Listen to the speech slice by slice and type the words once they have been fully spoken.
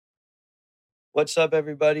What's up,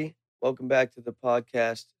 everybody? Welcome back to the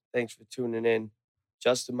podcast. Thanks for tuning in.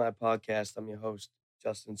 Justin, my podcast. I'm your host,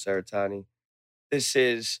 Justin Saratani. This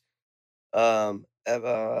is episode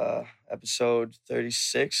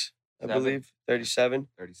 36, I believe. 37.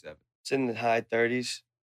 37. It's in the high 30s.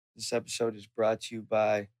 This episode is brought to you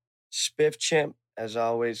by Spiff Chimp. As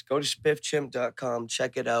always, go to spiffchimp.com.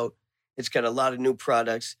 Check it out. It's got a lot of new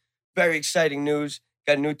products. Very exciting news.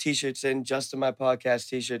 Got new t-shirts in. Justin, my podcast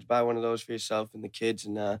t-shirts. Buy one of those for yourself and the kids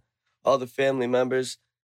and all the family members.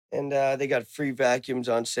 And they got free vacuums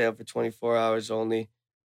on sale for 24 hours only.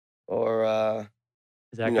 Or,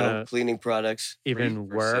 Is that gonna cleaning products. even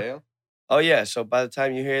For work? sale? Oh, yeah. So by the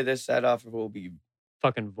time you hear this, that offer will be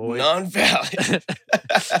Fucking void. non-valid.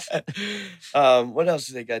 What else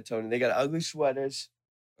do they got, Tony? They got ugly sweaters.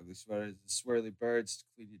 Ugly sweaters, the swirly birds to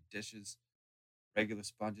clean your dishes, regular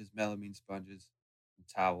sponges, melamine sponges, and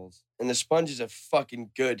towels. And the sponges are fucking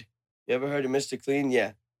good. You ever heard of Mr. Clean?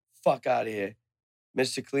 Yeah. Fuck out of here.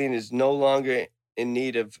 Mr. Clean is no longer in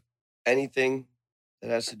need of anything that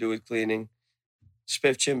has to do with cleaning.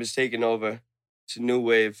 Spiff Chimp is taking over. It's a new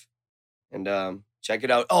wave. And check it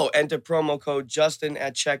out. Oh, enter promo code Justin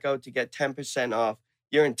at checkout to get 10% off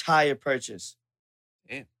your entire purchase.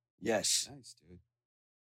 Damn, Yes. nice, dude.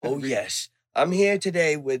 Oh, yes. I'm here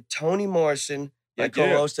today with Tony Morrison, my Yeah,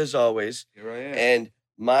 co-host as always. Here I am. And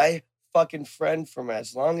my fucking friend from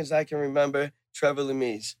as long as I can remember, Trevor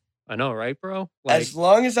Lemise. I know, right, bro? Like As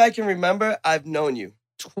long as I can remember, I've known you.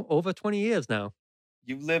 over 20 years now.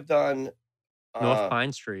 You've lived on North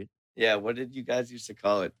Pine Street. Yeah, what did you guys used to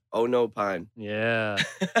call it? Oh no, Pine. Yeah.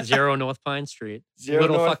 0 North Pine Street. Zero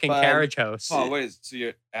Little North fucking Pine. carriage house. Oh, wait, so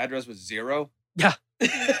your address was 0?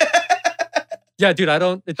 Yeah, dude, it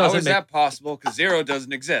How doesn't is make that possible? Because 0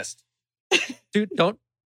 doesn't exist. dude,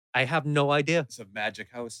 I have no idea. It's a magic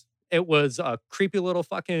house. It was a creepy little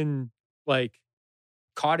fucking like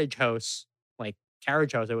cottage house, like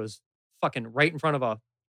carriage house. It was fucking right in front of a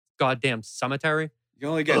goddamn cemetery You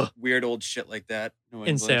only get Ugh. weird old shit like that. New in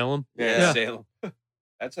England. Salem. Yeah. in Salem.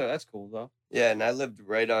 That's cool though. Yeah, and I lived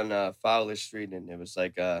right on Fowler Street, and it was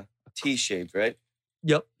like T-shaped, right?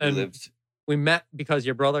 Yep. We And lived. we met because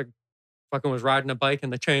your brother fucking was riding a bike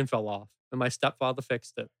and the chain fell off. And my stepfather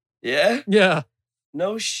fixed it. Yeah? Yeah.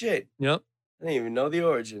 No shit. Yep. I didn't even know the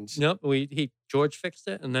origins. Yep. George fixed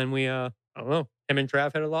it, and then we I don't know, him and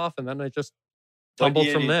Trav hit it off, and then I just What tumbled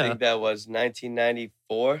year from do you there. think that was?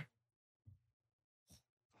 1994?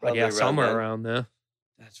 But yeah, around somewhere then. around there.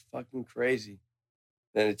 That's fucking crazy.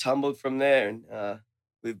 Then it tumbled from there, and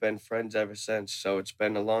we've been friends ever since. So it's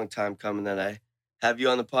been a long time coming that I have you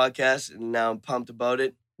on the podcast, and now I'm pumped about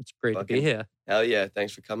it. It's great to be Fucking- here. Hell yeah,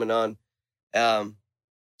 thanks for coming on.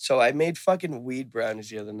 So I made fucking weed brownies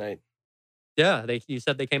the other night. Yeah, you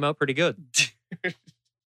said they came out pretty good.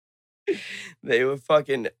 They were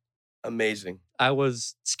fucking amazing. I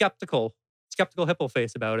was skeptical hippo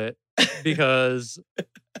face about it because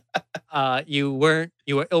you were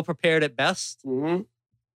ill prepared at best, Mm-hmm.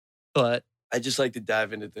 but I just like to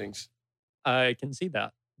dive into things. I can see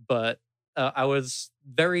that. But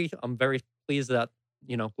I'm very pleased that,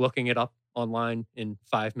 looking it up online in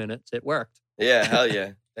 5 minutes, it worked. Yeah, hell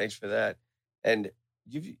yeah. Thanks for that. And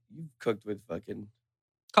you've cooked with fucking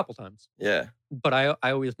A couple times. yeah. But I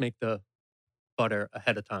always make the butter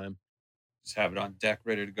ahead of time. Just have it on deck,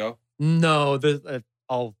 ready to go. No,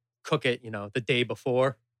 I'll cook it, the day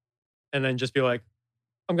before, and then just be like,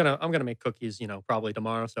 I'm gonna make cookies, probably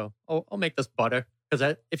tomorrow. So I'll make this butter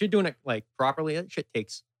because if you're doing it like properly, that shit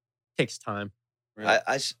takes time. Really.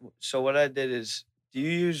 So what I did is, do you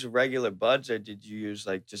use regular buds or did you use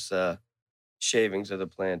like just shavings of the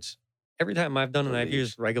plants? Every time I've done it, The I've leaves.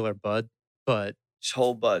 used regular bud, but Just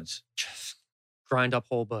whole buds. just grind up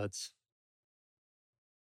whole buds.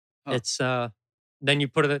 Huh. It's then you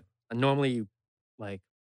put it. Normally you like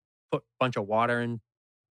put a bunch of water in,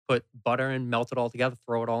 put butter in, melt it all together,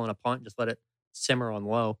 throw it all in a pot, and just let it simmer on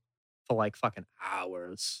low for like fucking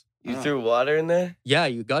hours. You Oh. threw water in there? Yeah,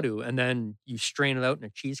 you got to. And then you strain it out in a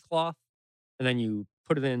cheesecloth. And then you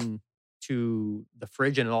put it into the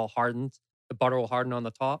fridge and it all hardens. The butter will harden on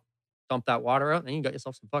the top. Dump that water out, and then you got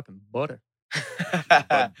yourself some fucking butter.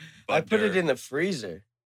 I put it butter. in the freezer.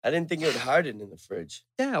 I didn't think it would harden in the fridge.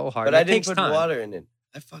 Yeah, it will harden. But I It didn't takes put time. water in it.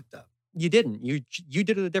 I fucked up. You didn't. You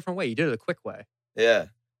did it a different way. You did it a quick way. Yeah.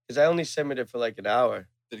 Because I only simmered it for like an hour.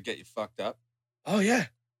 Did it get you fucked up? Oh, yeah.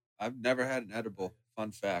 I've never had an edible.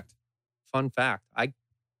 Fun fact. Fun fact.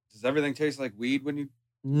 Does everything taste like weed when you?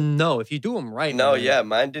 No, if you do them right. No, man, yeah.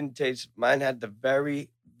 Mine didn't taste. Mine had the very,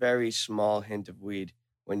 very small hint of weed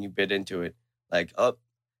when you bit into it. Like,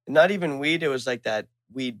 not even weed. It was like that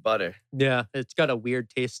weed butter. Yeah, it's got a weird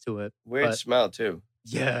taste to it. Weird But smell too.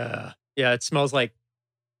 yeah, it smells like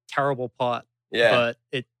terrible pot, Yeah. but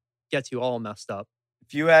it gets you all messed up.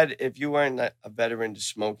 If you weren't a veteran to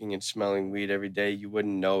smoking and smelling weed every day, you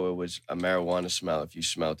wouldn't know it was a marijuana smell if you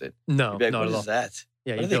smelt it. No, You'd be like, not what at all. is that?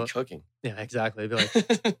 Yeah, What you are they feel cooking? yeah, exactly. It'd be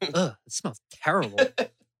like, ugh, it smells terrible.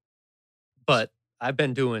 But I've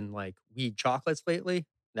been doing like weed chocolates lately.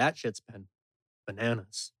 That shit's been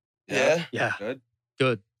bananas. Yeah. Yeah, Good.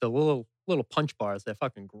 good. The little punch bars, they're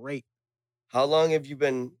fucking great. How long have you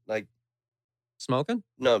been Smoking?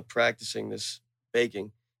 practicing this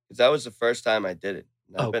baking? Because that was the first time I did it.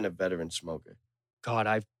 And I've Oh. been a veteran smoker. God,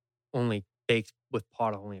 I've only baked with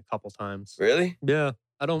pot only a couple times. Really? Yeah,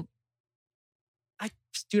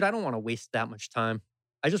 dude, I don't want to waste that much time.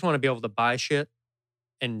 I just want to be able to buy shit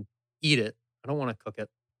and eat it. I don't want to cook it.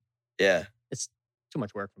 Yeah. It's too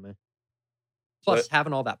much work for me. Plus, What-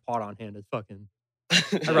 having all that pot on hand is fucking.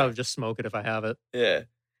 I'd rather just smoke it if I have it. Yeah.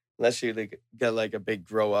 Unless you got like a big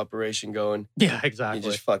grow operation going, Yeah, you exactly.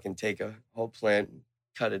 just fucking take a whole plant and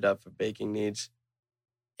cut it up for baking needs.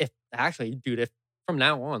 If from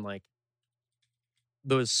now on, like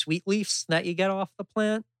those sweet leaves that you get off the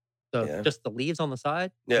plant, Yeah. just the leaves on the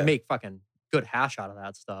side, Yeah. you make fucking good hash out of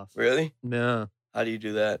that stuff. Really? Yeah. How do you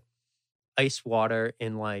do that? Ice water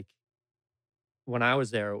in like when I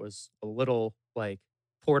was there, it was a little like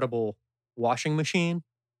portable washing machine,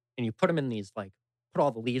 and you put them in these like put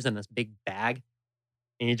all the leaves in this big bag,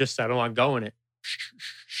 and you just set them on going it,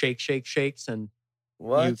 shakes, and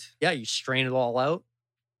What? you strain it all out,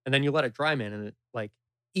 and then you let it dry, man, and it like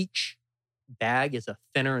each bag is a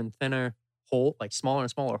thinner and thinner hole, like smaller and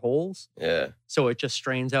smaller holes, Yeah. so it just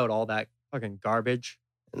strains out all that fucking garbage.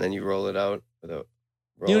 And then you roll it out with a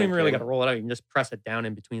You don't even really rolling got pin. to roll it out. You can just press it down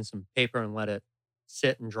in between some paper and let it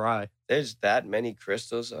sit and dry. There's that many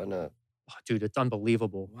crystals on a. Oh, dude, it's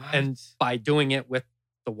unbelievable. And What? by doing it with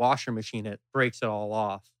the washer machine, it breaks it all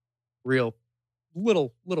off. Real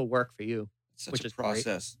little work for you. It's such Which a is great.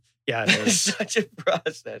 process. Yeah, it It's is. such a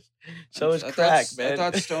process. So I is thought- crack, I man.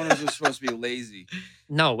 thought stoners were supposed to be lazy.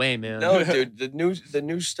 No way, man. No, dude. The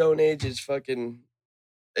new Stone Age is fucking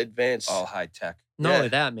advanced. All high tech. Not yeah. only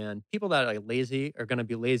that, man. People that are lazy are gonna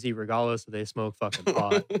be lazy regardless if they smoke fucking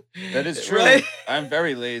pot. That is true. Right? I'm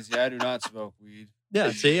very lazy. I do not smoke weed.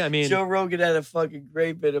 Yeah, see, I mean, Joe Rogan had a fucking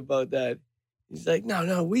great bit about that. He's like,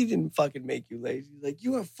 no, we didn't fucking make you lazy. He's like,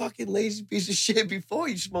 you were a fucking lazy piece of shit before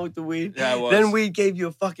you smoked the weed. Yeah, I was. Then weed gave you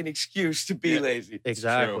a fucking excuse to be Yeah. lazy.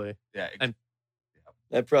 exactly. Yeah. And-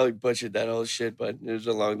 I probably butchered that whole shit, but it was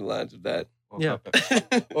along the lines of that. woke Yeah. Up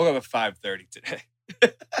at 5:30 today.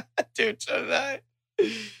 Dude, so did I.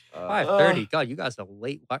 5:30. God, you guys are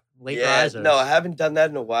late Yeah, risers. no, I haven't done that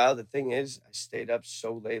in a while. The thing is, I stayed up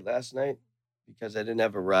so late last night because I didn't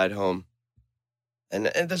have a ride home. And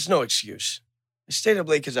that's no excuse. I stayed up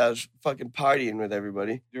late because I was fucking partying with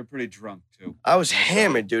everybody. You're pretty drunk too. I was I saw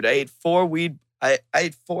hammered, dude. I ate four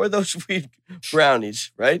of those weed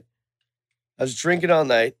brownies, right? I was drinking all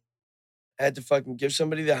night. I had to fucking give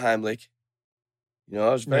somebody the Heimlich. You know,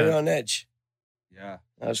 I was very Yeah. on edge. Yeah.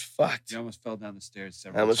 I was fucked. You almost fell down the stairs I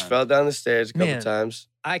several almost times. fell down the stairs a couple Man. times.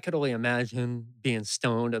 I could only imagine being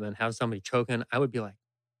stoned and then have somebody choking. I would be like,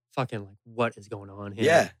 fucking like, what is going on here?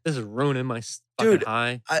 Yeah. This is ruining my fucking Dude,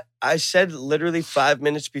 high. I said literally 5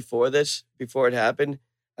 minutes before it happened,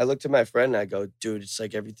 I looked at my friend and I go, dude, it's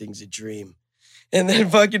like everything's a dream. And then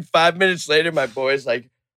fucking 5 minutes later, my boy's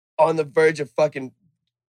like on the verge of fucking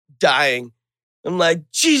dying. I'm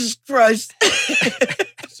like, Jesus Christ.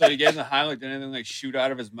 So you gave him the Heimlich, did anything like shoot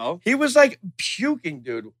out of his mouth? He was like puking,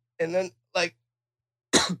 dude. And then like,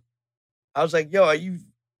 I was like, yo, are you?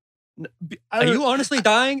 Are you honestly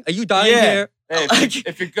dying? Are you dying Yeah. here? Hey, Like,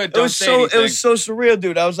 if you're good, It don't was say so anything. it was so surreal,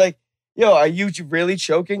 dude. I was like, yo, are you really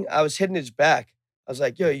choking? I was hitting his back. I was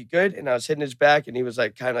like, yo, you good? And I was hitting his back and he was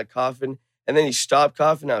like kind of coughing. And then he stopped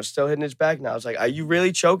coughing. I was still hitting his back. And I was like, are you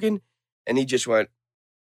really choking? And he just went,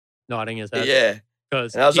 Nodding his head. yeah.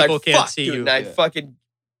 Because And I was people like, can't fuck, see dude. you. And I Yeah. fucking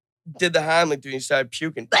did the Heimlich, dude. And he started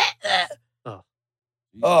puking. Jesus. Oh,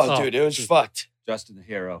 Oh, dude, it was geez. fucked. Justin the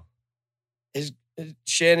hero.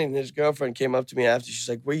 Shannon, his girlfriend, came up to me after. She's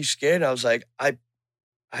like, were you scared? And I was like, I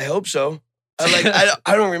hope so. I'm like,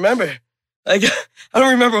 I don't remember. Like, I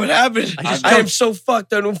don't remember what happened. I just I am jumped. so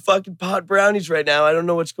fucked on fucking pot brownies right now. I don't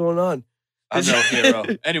know what's going on. I'm no hero.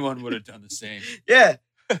 Anyone would have done the same. Yeah.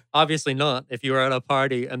 Obviously not. If you were at a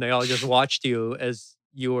party and they all just watched you as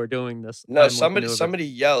you were doing this. No, Heimlich maneuver, somebody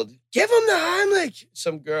yelled, give him the Heimlich.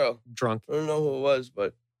 Some girl. drunk. I don't know who it was,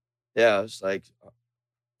 but yeah, I was like,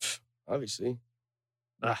 obviously.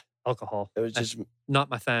 Alcohol. It was That's just, not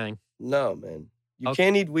my thing. no, man. You Okay.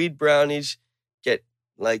 can't eat weed brownies, get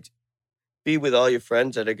like be with all your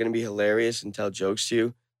friends that are going to be hilarious and tell jokes to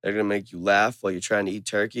you. They're going to make you laugh while you're trying to eat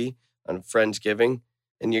turkey on Friendsgiving,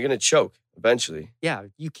 and you're going to choke eventually. Yeah,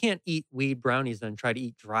 you can't eat weed brownies and try to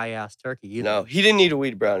eat dry ass turkey either. No, he didn't need a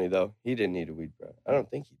weed brownie though. He didn't need a weed brownie. I don't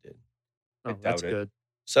think he did. Oh, I that's doubt it. good.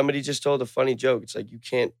 Somebody just told a funny joke. It's like you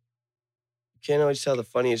can't always tell the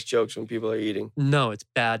funniest jokes when people are eating. No, it's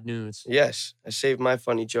bad news. Yes, I save my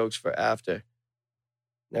funny jokes for after.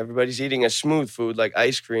 And everybody's eating a smooth food like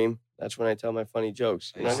ice cream. That's when I tell my funny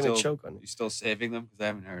jokes. Are You're you not going to still- choke on You still saving them? Because I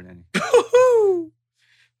haven't heard any. it.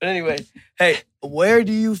 But anyway, hey, where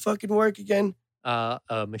do you fucking work again? A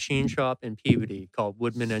machine shop in Peabody called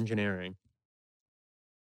Woodman Engineering.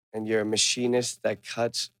 And you're a machinist that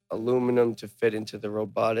cuts aluminum to fit into the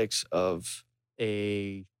robotics of.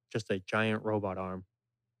 Just a giant robot arm.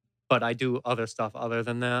 But I do other stuff other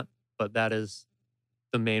than that. But that is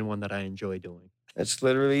the main one that I enjoy doing. That's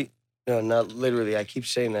literally, no, not literally. I keep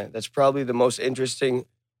saying that. That's probably the most interesting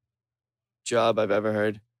job I've ever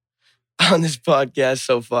heard on this podcast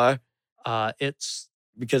so far. It's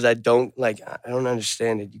Because I don't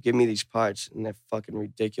understand it. You give me these parts and they're fucking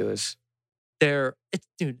ridiculous. dude,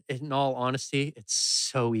 in all honesty, it's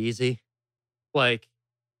so easy. Like,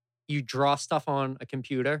 you draw stuff on a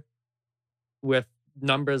computer with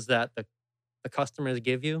numbers that the customers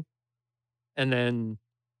give you, and then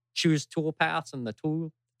choose tool paths and the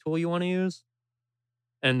tool you want to use.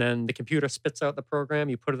 And then the computer spits out the program,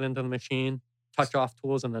 you put it into the machine, touch off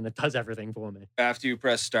tools, and then it does everything for me. After you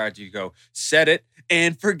press start, you go, set it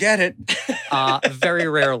and forget it. Very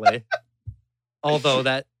rarely. Although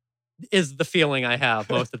that is the feeling I have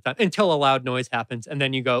most of the time until a loud noise happens. And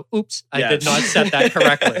then you go, oops, I did not set that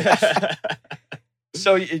correctly.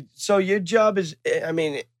 So your job is, I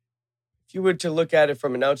mean, if you were to look at it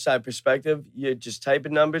from an outside perspective, you're just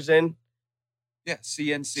typing numbers in, Yeah,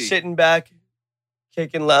 CNC. sitting back,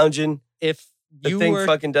 kicking, lounging. If The you thing were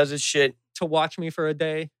fucking does its shit. to watch me for a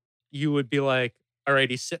day, you would be like, all right,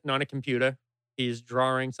 he's sitting on a computer. He's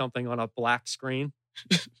drawing something on a black screen.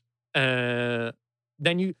 Then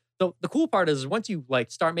the cool part is once you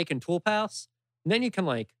like start making tool paths, then you can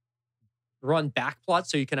like run back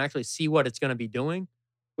plots so you can actually see what it's going to be doing,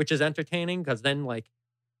 which is entertaining because then like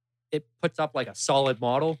it puts up like a solid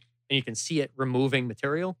model and you can see it removing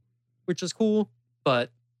material, which is cool.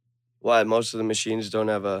 But Why? Most of the machines don't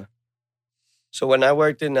have a. So when I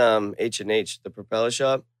worked in H&H, the propeller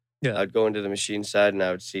shop, Yeah. I'd go into the machine side and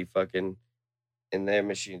I would see fucking in their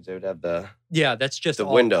machines they would have the. yeah, that's just The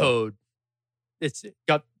all window. code. It's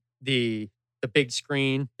got the big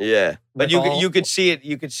screen. Yeah, but With you all- could see it.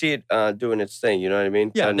 You could see it doing its thing. You know what I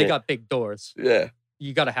mean? Yeah, Cutting they it. got big doors. Yeah,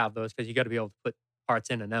 You got to have those because you got to be able to put parts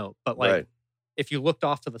in and out. But like, right. if you looked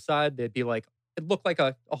off to the side, they'd be like, it looked like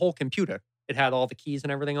a whole computer. It had all the keys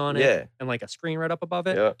and everything on it, Yeah, and like a screen right up above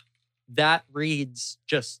it. yeah. That reads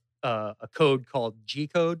just a code called G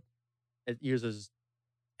code. It uses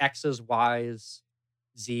X's, Y's,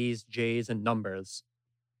 Z's, J's, and numbers,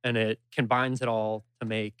 and it combines it all to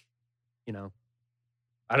make,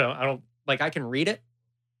 I don't like I can read it,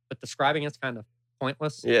 but describing it's kind of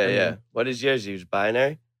pointless. Yeah, I mean, yeah. What is yours? Use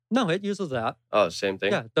binary? No, it uses that. Oh, same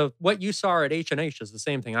thing. Yeah, what you saw at H&H is the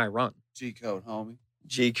same thing I run. G code, homie.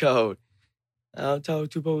 G code. I'll talk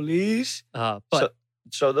to police. But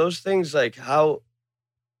So those things, like how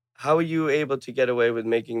are you able to get away with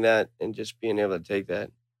making that and just being able to take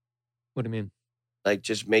that? what do you mean? Like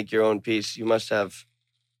just make your own piece. You must have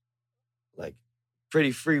like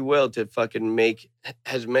pretty free will to fucking make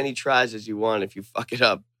as many tries as you want if you fuck it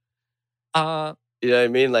up. You know what I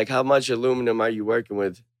mean? Like how much aluminum are you working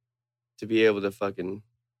with to be able to fucking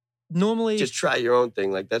Normally, just try your own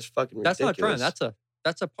thing? Like that's fucking that's ridiculous. not trying.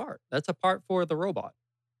 That's a part. That's a part for the robot.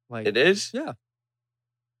 Like It is? Yeah.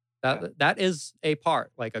 That is a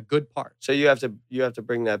part, like a good part. So you have to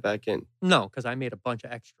bring that back in. No, because I made a bunch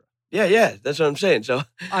of extra. Yeah, that's what I'm saying. So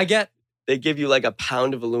I get they give you like a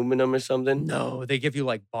pound of aluminum or something. no. They give you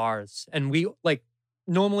like bars, and we like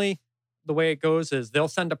normally the way it goes is they'll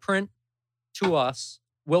send a print to us.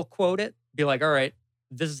 We'll quote it, be like, all right,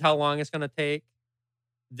 this is how long it's gonna take.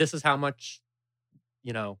 This is how much,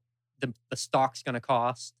 the stock's gonna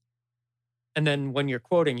cost. And then when you're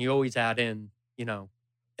quoting, you always add in,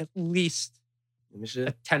 at least Let me see.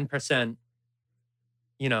 a 10%,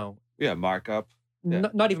 Yeah, markup. Yeah.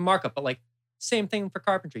 not even markup, but like same thing for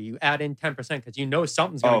carpentry. You add in 10% because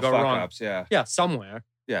something's gonna Oh, go fuck wrong. ups. Yeah. Yeah, somewhere.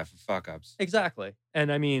 Yeah, for fuck ups. Exactly.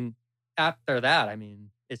 And I mean, after that,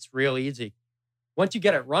 it's real easy. Once you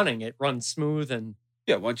get it running, it runs smooth and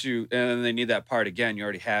Yeah, and then they need that part again, you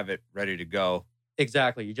already have it ready to go.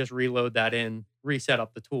 exactly. You just reload that in, reset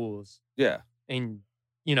up the tools, Yeah. and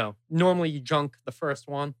normally you junk the first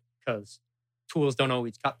one because tools don't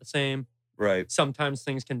always cut the same. Right. Sometimes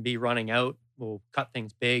things can be running out. We'll cut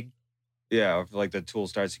things big. Yeah, if like the tool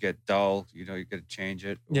starts to get dull, you got to change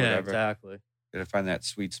it or Yeah, whatever. exactly. Got to find that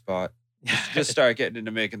sweet spot. Just start getting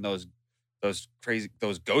into making those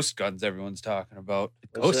ghost guns everyone's talking about.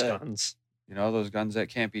 What's Ghost that? guns. Those guns that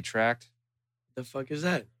can't be tracked. The fuck is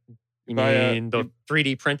that? You buy a- mean the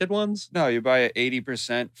 3D printed ones? No, you buy a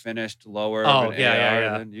 80% finished lower Oh, of an yeah, yeah, AR, yeah.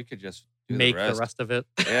 and then you could just do Make the rest. of it.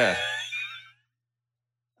 Yeah.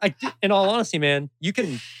 In all honesty, man, you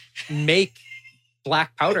can make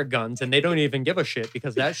black powder guns and they don't even give a shit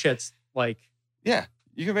because that shit's like, Yeah.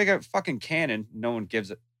 You can make a fucking cannon. No one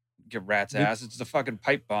give rat's You- ass. It's the fucking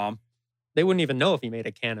pipe bomb. they wouldn't even know if you made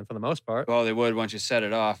a cannon for the most part. Well, they would once you set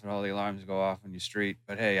it off and all the alarms go off on your street.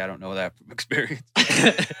 But hey, I don't know that from experience.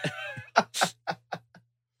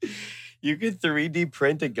 You could 3D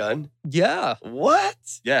print a gun? Yeah. What?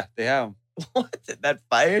 Yeah, they have 'em. What? That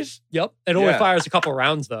fires? Yep. It only Yeah. fires a couple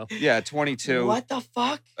rounds though. Yeah, a 22. What the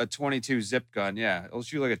fuck? A 22 zip gun. Yeah, it'll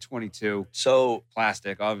shoot like a 22 So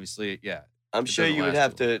plastic. Obviously, yeah. I'm It sure doesn't you would last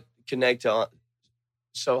have too to connect to.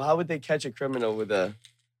 So how would they catch a criminal with a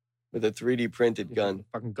 3D printed gun?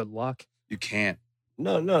 Fucking good luck. You can't.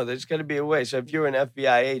 No, there's got to be a way. So if you're an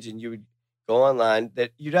FBI agent, you would go online.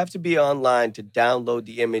 That you'd have to be online to download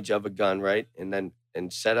the image of a gun, right? And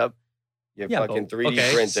set up your fucking 3D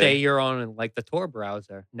okay, printer. say you're on like the Tor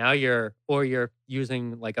browser. Now you're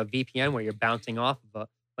using like a VPN where you're bouncing off of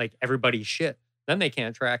like everybody's shit. Then they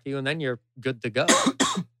can't track you and then you're good to go.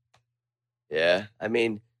 Yeah, I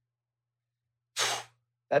mean,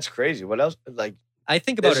 that's crazy. What else? Like, I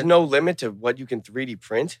think about there's it. no limit to what you can 3D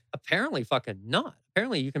print. Apparently fucking not.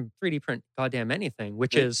 Apparently you can 3D print goddamn anything,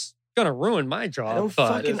 which Yeah. is gonna ruin my I job. don't but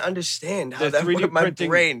fucking understand how the that 3D my printing-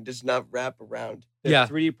 brain does not wrap around. They're Yeah.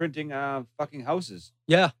 3D printing fucking houses.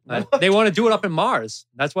 yeah, What? they want to do it up in Mars.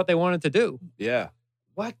 That's what they wanted to do. Yeah.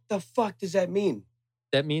 What the fuck does that mean?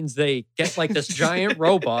 That means they get like this giant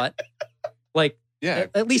robot. Like Yeah.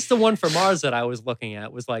 at least the one for Mars that I was looking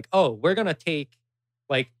at was like, oh, we're gonna take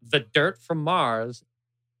like the dirt from Mars,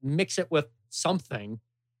 mix it with something,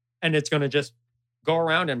 and it's gonna just go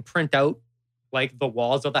around and print out like the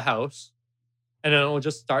walls of the house, and then it'll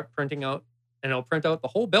just start printing out, and it'll print out the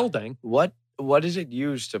whole building. What is it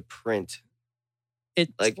used to print?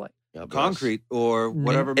 It's Like- like God bless. Concrete or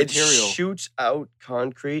whatever It material. shoots out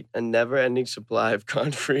concrete, a never-ending supply of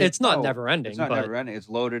concrete. it's not Oh, never ending, It's not but never ending. It's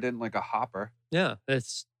loaded in like a hopper. yeah,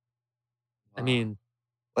 it's. I mean,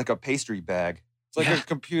 like a pastry bag. It's like Yeah. a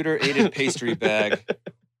computer aided pastry bag.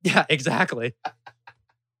 yeah, exactly.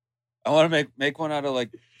 I want to make one out of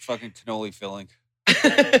like fucking cannoli filling. Or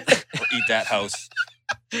eat that house.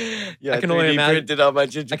 Yeah, I can only 3D imagine- printed on my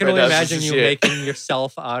gingerbread I can only house imagine is you shit. making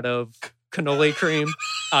yourself out of cannoli cream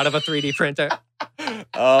out of a 3D printer.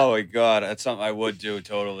 Oh my god, that's something I would do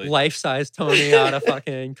totally. Life-size Tony out of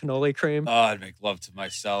fucking cannoli cream. Oh, I'd make love to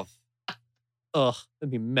myself. Ugh,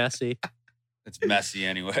 that'd be messy. It's messy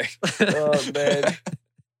anyway. Oh man,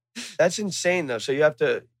 that's insane though. So you have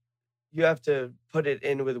to put it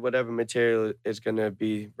in with whatever material is going to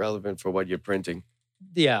be relevant for what you're printing.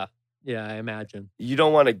 Yeah, I imagine. You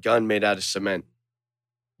don't want a gun made out of cement.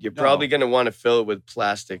 You're No. probably going to want to fill it with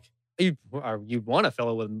plastic. You'd want to fill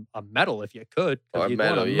it with a metal if you could. 'cause Or you'd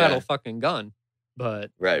metal, want a yeah. metal fucking gun. But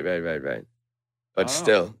Right. I But don't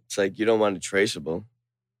still, it's like you don't want it traceable.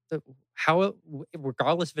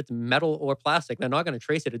 regardless if it's metal or plastic, they're not going to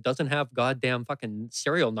trace it. It doesn't have goddamn fucking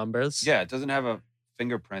serial numbers. Yeah, it doesn't have a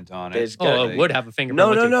fingerprint on it. There's Oh, gotta it would have a fingerprint. No,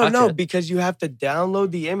 once no, you no, touch no, it. because you have to download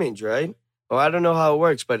the image, right? Or I don't know how it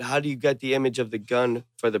works, but how do you get the image of the gun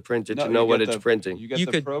for the printer No, to you know what get it's the- printing? You get You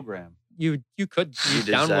the could- program. You could You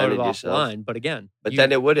design download it it yourself. offline, but again, But you-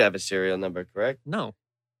 then it would have a serial number, correct? no,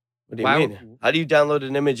 What do you Why mean? would- How do you download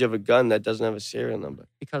an image of a gun that doesn't have a serial number?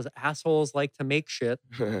 because assholes like to make shit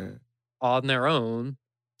on their own.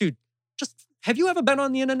 Dude, just have you ever been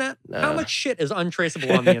on the internet? How Nah. much shit is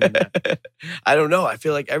untraceable on the internet? I don't know. I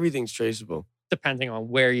feel like everything's traceable. Depending on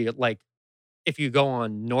where you like, if you go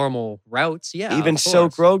on normal routes, yeah. Even of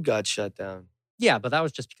Silk course. Road got shut down. Yeah, but that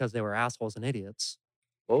was just because they were assholes and idiots.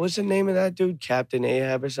 What was the name of that dude? Captain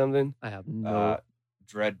Ahab or something? I have no.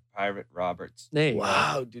 Dread Pirate Roberts. There you go.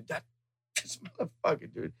 Wow, dude. This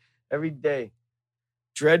motherfucker, dude. Every day.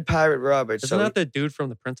 Dread Pirate Roberts. Isn't that the dude from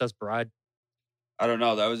The Princess Bride? I don't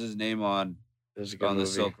know. That was his name on It was a good the movie.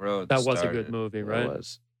 Silk Road. That was a started good it. movie, It right?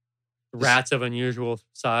 was. Rats of Unusual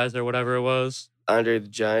Size or whatever it was. Andre the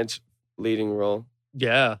Giant's leading role.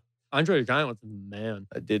 Yeah. Andre the Giant was the man.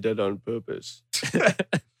 I did that on purpose.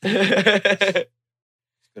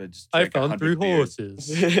 Could have just I drank found 100 3 beers.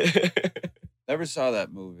 horses. Never saw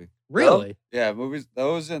that movie. Really? Yeah, movies.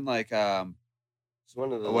 Those and like It's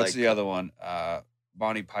one of the what's like, the other one?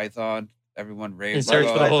 Monty Python. Everyone raves In Search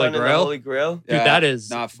about for the it. Holy Python and the Grail? Holy Grail. Dude, that is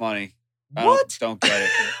not funny. what? Don't get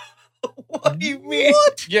it. What do you mean?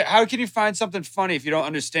 What? Yeah, how can you find something funny if you don't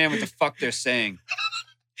understand what the fuck they're saying?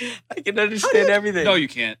 I can understand everything. No, you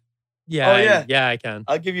can't. Yeah, Oh, yeah. yeah, I can.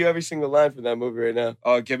 I'll give you every single line from that movie right now.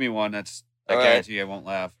 Oh, give me one. I All right. guarantee you I won't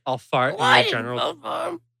laugh. I'll fart in Why your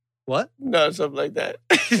general. What? No, something like that.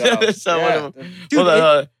 Shut up. That's not one Yeah, of them. Dude, Hold on,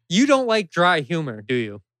 hold on. You don't like dry humor, do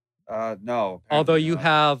you? No. Although apparently you not.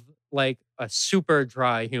 have like a super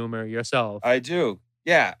dry humor yourself. I do.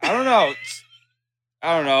 Yeah, I don't know.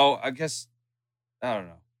 I don't know. I guess I don't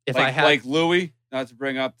know. If like, I had like Louis, not to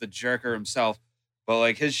bring up the jerker himself, but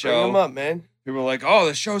like his Bring show, them up, man. people are like, "Oh,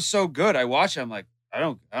 the show's so good." I watch it. I'm like, I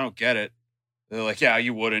don't get it. They're like, "Yeah,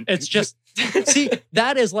 you wouldn't." it's just see,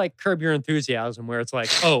 that is like Curb Your Enthusiasm, where it's like,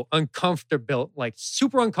 oh, uncomfortable, like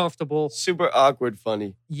super uncomfortable. Super awkward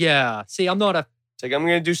funny. Yeah. See, I'm not a It's like I'm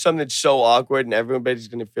gonna do something that's so awkward and everybody's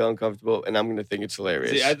gonna feel uncomfortable and I'm gonna think it's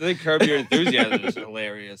hilarious. See, I think Curb Your Enthusiasm is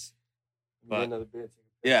hilarious. Get but- another beer.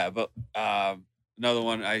 Yeah, but another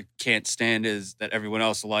one I can't stand is that everyone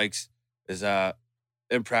else likes is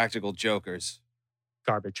Impractical Jokers.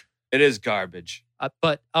 garbage. It is garbage.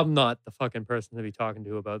 But I'm not the fucking person to be talking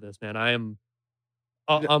to about this, man. I'm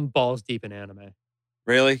balls deep in anime.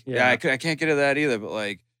 Really? Yeah. I can't get into that either. But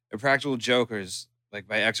like Impractical Jokers, like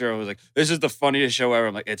my ex-girl was like, "This is the funniest show ever."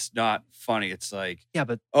 I'm like, "It's not funny. It's like, Yeah,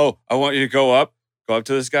 but oh, I want you to go up to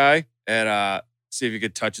this guy and see if you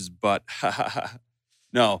could touch his butt."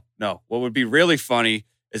 No. What would be really funny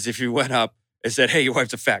is if you went up and said, "Hey, your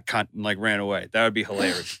wife's a fat cunt," and like ran away. That would be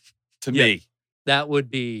hilarious to Yeah. me. that would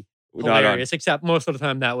be Not on, hilarious. Except most of the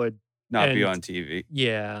time that would, not be and- on TV.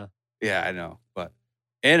 yeah. Yeah, I know. But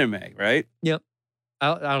anime, right? I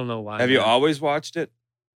don't know why. Have you man. always watched it?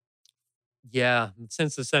 Yeah,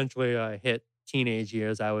 since essentially I hit teenage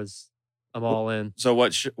years, I'm all in. So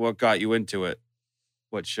what got you into it?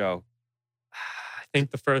 What show? I think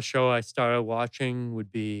the first show I started watching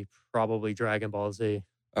would be probably Dragon Ball Z.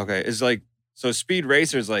 Okay, it's like so Speed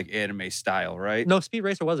Racer is like anime style, right? No, Speed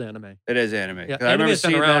Racer was anime. It is anime. Yeah, 'Cause I remember anime's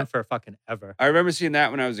been seeing around that. for fucking ever. I remember seeing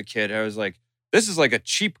that when I was a kid. I was like, this is like a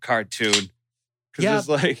cheap cartoon. Because Yeah, it's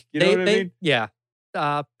like, you know what I mean? Yeah.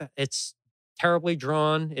 It's terribly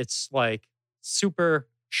drawn. It's like super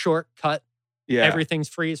shortcut. Yeah. Everything's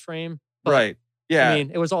freeze frame. But, right. Yeah. I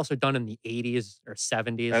mean, it was also done in the 80s or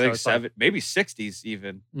 70s. I so think it's like- maybe 60s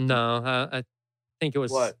even. no, I think it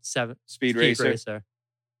was What? Speed Racer.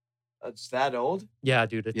 It's that old? Yeah,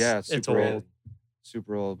 dude. It's, Yeah, it's super old. old.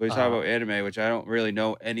 Super old. But you talk Uh, about anime, which I don't really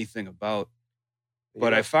know anything about.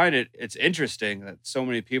 But I find it's interesting that so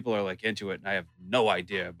many people are like into it and I have no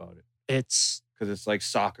idea about it. It's, Because it's like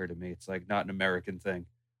soccer to me. It's like not an American thing.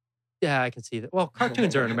 yeah, I can see that. Well,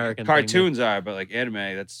 cartoons are an American thing. Cartoons are, but like anime,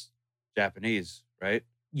 that's Japanese, right?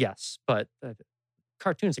 Yes, but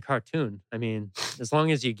cartoon's a cartoon. I mean, as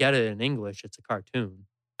long as you get it in English, it's a cartoon.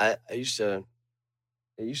 I used to.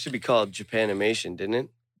 It used to be called Japanimation, didn't it?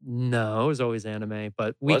 No, it was always anime,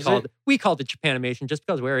 but Was we called it Japanimation just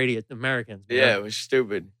because we're idiot Americans. man. Yeah, it was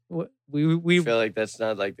stupid. We I feel like that's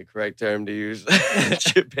not like the correct term to use.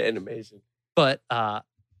 Japanimation. but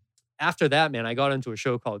after that, man, I got into a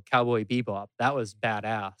show called Cowboy Bebop. That was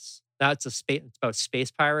badass. That's it's about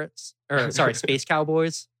space pirates or sorry, space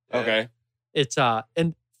cowboys. Okay. It's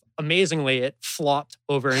and amazingly it flopped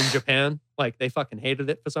over in Japan. Like they fucking hated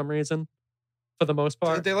it for some reason. For the most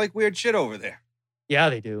part. They like weird shit over there. Yeah,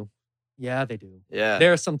 they do. Yeah, they do. Yeah.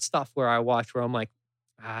 There's some stuff where I watch where I'm like,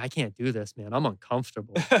 I can't do this, man. I'm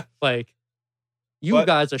uncomfortable. Like, you But-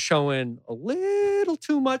 guys are showing a little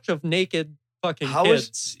too much of naked fucking How kids.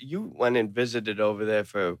 was you went and visited over there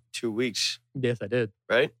for 2 weeks, Yes, I did.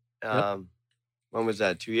 right? When was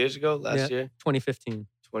that? 2 years ago? Last year? 2015.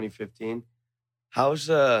 2015. How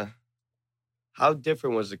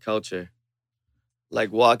different was the culture?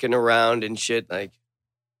 Like walking around and shit. Like,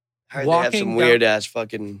 I heard they have Walking some down- weird ass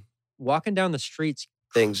fucking Walking down the streets,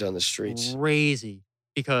 things on the streets. crazy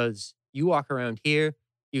because you walk around here,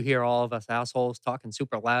 you hear all of us assholes talking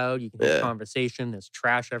super loud. You can hear Yeah. conversation. There's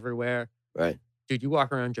trash everywhere. Right. Dude, you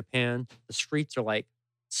walk around Japan, the streets are like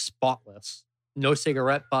spotless. No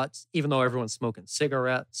cigarette butts, even though everyone's smoking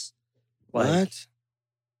cigarettes. Like, What?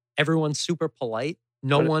 everyone's super polite.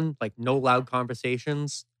 No What- one, like no loud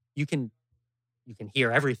conversations. You can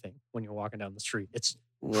hear everything when you're walking down the street. It's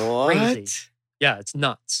What? yeah, it's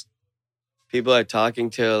nuts. People are talking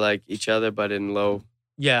to like each other, but in low,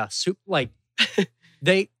 Yeah, like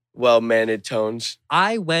they well mannered tones.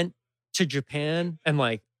 I went to Japan and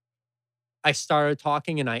like I started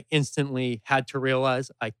talking and I instantly had to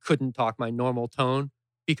realize I couldn't talk my normal tone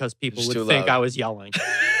because people It's would too think loud. I was yelling.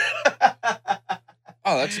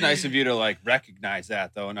 Oh, that's nice of you to like recognize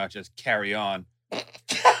that though, and not just carry on.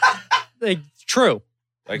 Like, true.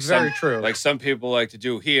 Like Very true. Like some people like to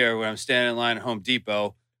do here when I'm standing in line at Home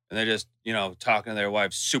Depot and they're just, talking to their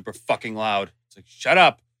wives super fucking loud. It's like, shut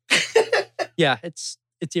up. Yeah, it's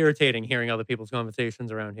irritating hearing other people's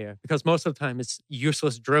conversations around here because most of the time it's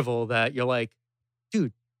useless drivel that you're like,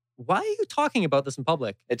 dude, why are you talking about this in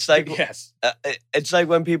public? It's like Yes. it's like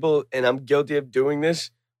when people, and I'm guilty of doing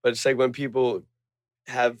this, but it's like when people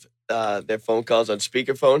have their phone calls on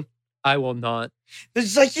speakerphone. I will not.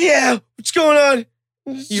 It's like, yeah, what's going on?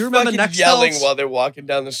 Just You remember fucking yelling Nextels? while they're walking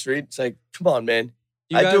down the street. It's like, come on, man.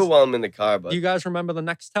 Do you I guys, do it while I'm in the car, but do you guys remember the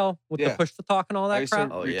Nextel with Yeah. the push to talk and all I that used crap?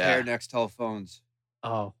 to Oh, repair yeah. Nextel phones.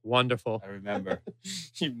 Oh, wonderful. I remember.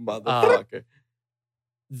 you motherfucker.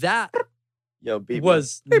 That Yo, beep.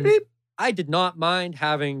 was, Beep, beep. I did not mind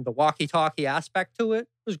having the walkie-talkie aspect to it. It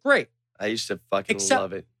was great I used to fucking Except-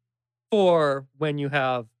 love it. for when you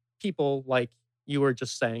have people like you were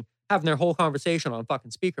just saying, having their whole conversation on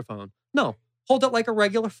fucking speakerphone. No, hold it like a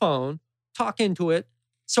regular phone, talk into it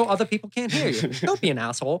so other people can't hear you. Don't be an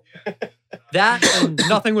asshole. That and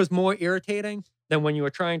nothing was more irritating than when you were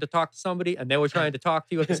trying to talk to somebody and they were trying to talk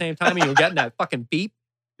to you at the same time and you were getting that fucking beep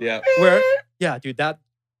Yeah. where, yeah, dude, that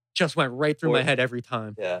just went right through my Or- head every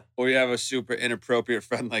time. Yeah. Or you have a super inappropriate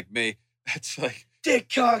friend like me. That's like, Dick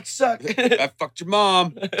cock suck. I fucked your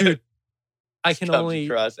mom. I can Comes only,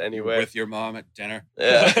 across anywhere. With your mom at dinner.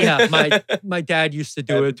 Yeah. yeah, my dad used to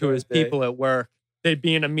do Happy it to his birthday. people at work. They'd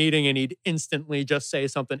be in a meeting and he'd instantly just say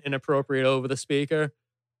something inappropriate over the speaker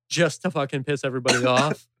just to fucking piss everybody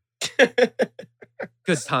off.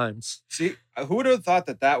 Good times. See, who would have thought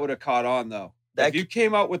that would have caught on though? That If you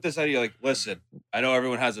came out with this idea, like, listen, I know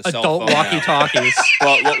everyone has a cell Adult phone now, walkie-talkies.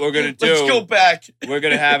 but what we're gonna do, Let's go back. we're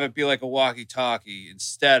gonna have it be like a walkie-talkie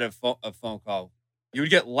instead of a phone call. You would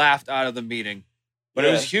get laughed out of the meeting, but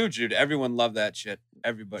it was huge, dude. Everyone loved that shit.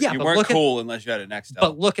 Everybody. Yeah, You but weren't look at- cool unless you had a Nextel.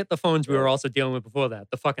 But look at the phones we were also dealing with before that.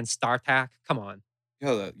 The fucking StarTAC. Come on. you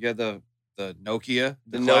had the Nokia,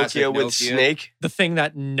 The classic Nokia with Snake. The thing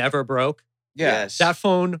that never broke. Yeah. Yes. That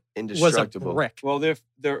phone was a Indestructible. brick. Well, their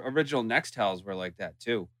original Nextels were like that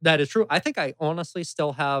too. That is true. I think I honestly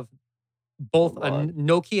still have both a Lot.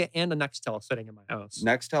 Nokia and a Nextel sitting in my house.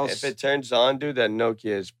 Nextels. If it turns on, dude, that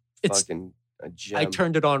Nokia is It's- fucking a gem. I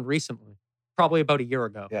turned it on recently, probably about a year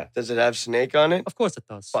ago. Yeah. Does it have Snake on it? Of course it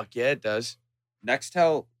does. Fuck yeah, it does.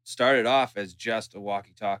 Nextel started off as just a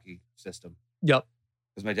walkie-talkie system Yep.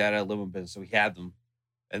 because my dad had a limo business, so he had them,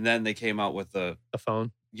 and then they came out with the The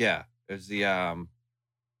phone. it was the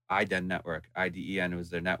IDEN network, IDEN was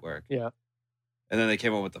their network. Yeah. And then they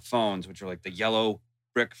came out with the phones, which were like the yellow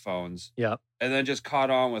brick phones. Yeah. And then just caught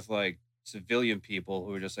on with like civilian people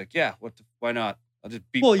who were just like, yeah, why not? I'll just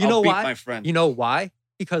beat, Well, you I'll know beat why? my friend. You know why?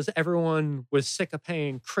 Because everyone was sick of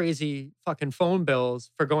paying crazy fucking phone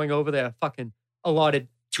bills for going over their fucking allotted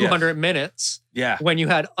 200 minutes yeah. when you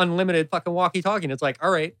had unlimited fucking walkie-talkie. And it's like,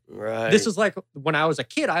 all right, Right. this is like when I was a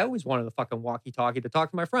kid, I always wanted the fucking walkie-talkie to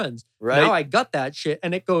talk to my friends. right. Now I got that shit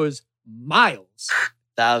and it goes miles,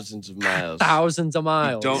 Thousands of miles. thousands of You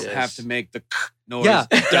miles. don't Yes. have to make the noise. Yeah,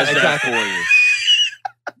 It does yeah, that exactly. for you.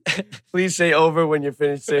 Please say over when you're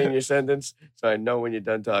finished saying your sentence, so I know when you're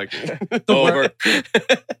done talking. Over.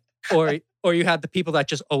 Or you had the people that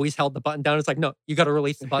just always held the button down. It's like, no, you got to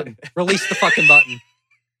release the button. Release the fucking button.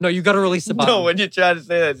 No, you got to release the button. No, when you try to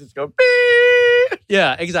say that, just go beep.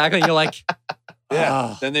 Yeah, exactly. And you're like, Yeah.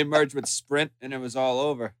 "Ah, Then they merged with Sprint and it was all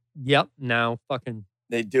over. yep, now fucking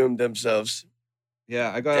They doomed themselves.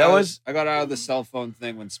 Yeah, I got That out, was- I got out of the cell phone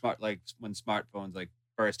thing when smartphones like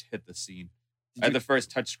first hit the scene. I had the first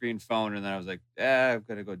touchscreen phone, and then I was like, I'm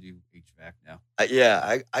gonna go do HVAC now. I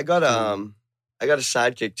got I got a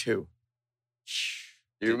Sidekick too.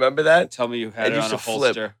 Do you remember that? Tell me you had It it used on a to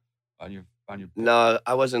flip. holster on your No,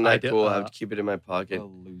 I wasn't I that did, cool. I uh, would keep it in my pocket, a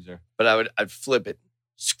loser. but I'd flip it.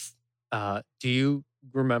 do you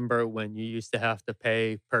remember when you used to have to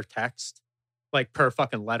pay per text? Like per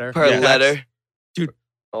fucking letter? Per Yeah. letter. Dude,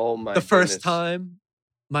 Oh my the first goodness. time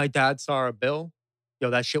my dad saw a bill,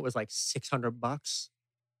 that shit was like $600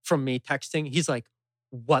 from me texting. He's like,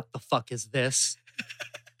 what the fuck is this?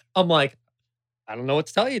 I'm like, I don't know what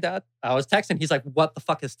to tell you, Dad. I was texting. He's like, what the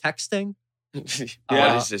fuck is texting? What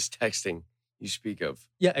Yeah. is this texting you speak of?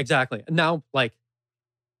 Yeah, exactly.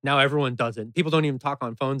 Now everyone does it. People don't even talk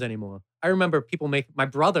on phones anymore. I remember my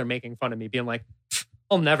brother making fun of me, being like, "Pff,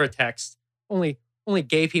 I'll never text. Only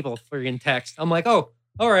gay people friggin' text." I'm like, oh,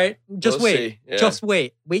 All right, just We'll wait. see. Yeah. Just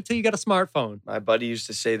wait. Wait till you get a smartphone. My buddy used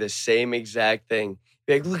to say the same exact thing.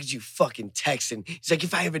 Be like, look at you fucking texting. He's like,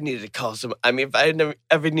 if I ever needed to call if I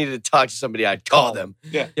ever needed to talk to somebody, I'd call them.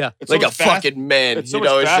 Yeah. It's like so a much fast- fucking man. It's so you much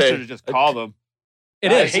know what I'm faster saying? to just call them.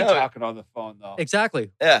 It I is. hate No. talking on the phone though.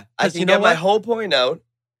 Exactly. Yeah, I 'Cause can you know get my what? whole point out.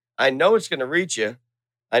 I know it's going to reach you.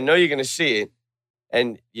 I know you're going to see it.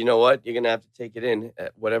 And you know what? You're going to have to take it in.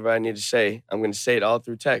 Whatever I need to say, I'm going to say it all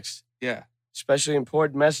through text. Yeah. Especially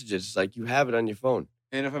important messages. It's like you have it on your phone.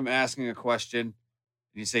 And if I'm asking a question and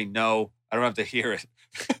you say no, I don't have to hear it.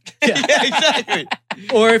 Yeah. exactly.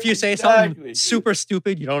 Or if you say Exactly. something super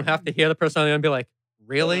stupid, you don't have to hear the person on the other and be like,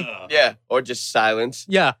 really? Ugh. Yeah, or just silence.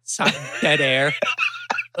 Yeah. Dead air.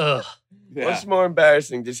 Ugh. Yeah. What's more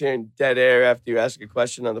embarrassing, just hearing dead air after you ask a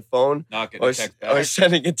question on the phone, Not getting or, a text or back.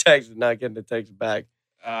 sending a text and not getting the text back?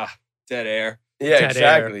 Dead air. Yeah, Dead air.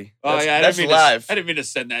 exactly. Oh That's, yeah, I that's didn't mean live. I didn't mean to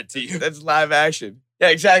send that to you. That's live action. Yeah,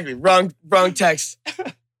 exactly. Wrong text.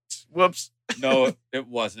 Whoops. No, it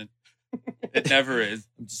wasn't. It never is.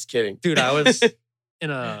 I'm just kidding. Dude, I was in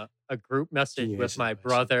a group message you with answer my the question?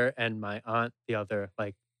 brother and my aunt the other,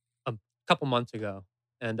 like a couple months ago.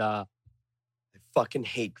 And I fucking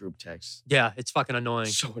hate group texts. yeah, it's fucking annoying.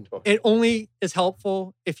 So annoying. It only is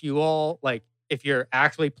helpful if you all, like, if you're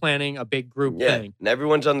actually planning a big group Yeah, thing. and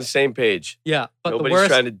everyone's on the same page. Yeah. But Nobody's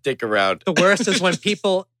trying to dick around. the worst is when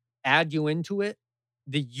people add you into it.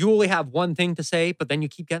 You only have one thing to say, but then you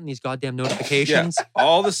keep getting these goddamn notifications.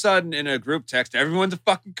 All of a sudden, in a group text, everyone's a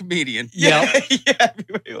fucking comedian. Yeah, yeah.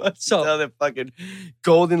 Everybody wants So- to tell their fucking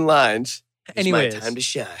golden lines. It's Anyways, my time to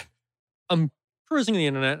shine. I'm cruising the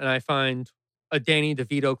internet and I find a Danny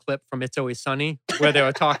DeVito clip from It's Always Sunny where they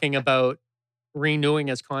were talking about renewing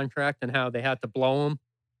his contract and how they had to blow him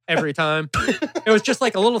every time. It was just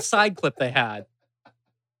like a little side clip they had.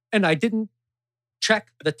 And I didn't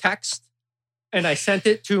check the text and I sent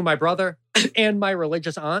it to my brother and my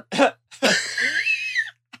religious aunt.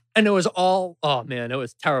 And it was all, oh man, it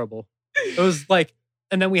was terrible. It was like,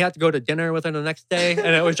 and then we had to go to dinner with her the next day and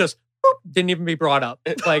it was just, boop, didn't even be brought up.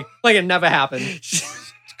 Like it never happened.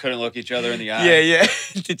 Couldn't look each other in the eye. Yeah, yeah.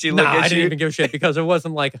 Did you look Nah, at I didn't you? even give a shit because it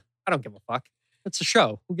wasn't like, I don't give a fuck. It's a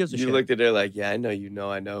show. Who gives a You shit? looked at her like, yeah, I know you know,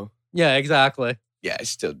 I know. Yeah, exactly. Yeah, I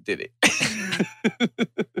still did it.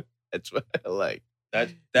 That's what I like. That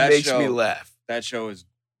Makes show, me laugh. That show is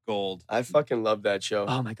gold. I fucking love that show.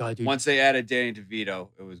 Oh my God, dude. Once they added Danny DeVito,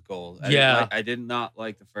 it was gold. Yeah. I did not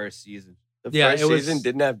like the first season. The Yeah, first it was- season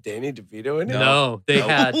didn't have Danny DeVito in it? no, they No.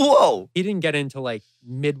 had, Whoa. he didn't get into like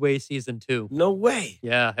midway season 2. No way.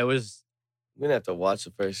 Yeah, it was, We're gonna have to watch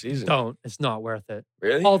the first season. don't. It's not worth it.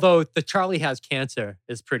 Really? Although the Charlie Has Cancer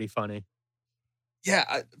is pretty funny.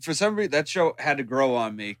 Yeah, for some reason that show had to grow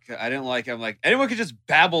on me. I didn't like it. I'm like, anyone could just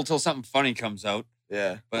babble till something funny comes out.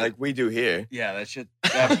 Yeah. But- like we do here. Yeah, that shit.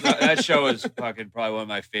 That show is fucking probably one of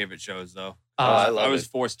my favorite shows, though. I Uh, love I was it.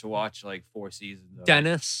 forced to watch like 4 seasons.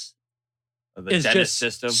 Dennis of the is Dennis just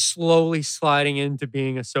system. slowly sliding into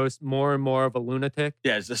being more and more of a lunatic.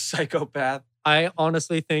 Yeah, it's a psychopath. I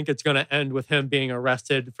honestly think it's going to end with him being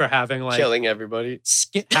arrested for having like Killing everybody.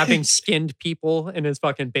 having skinned people in his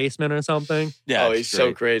fucking basement or something. Yeah, Oh, it's he's so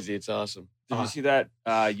great. crazy. It's awesome. Did you see that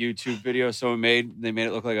YouTube video someone made? They made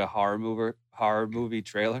it look like a horror movie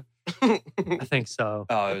trailer. I think so.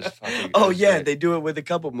 Oh, it was fucking. it Oh was yeah, great. they do it with a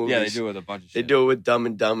couple movies. Yeah, they do it with a bunch of They shit. do it with Dumb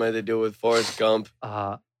and Dumber. They do it with Forrest Gump.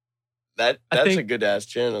 I That's a think- good ass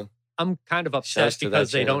channel. I'm kind of Shouts upset to that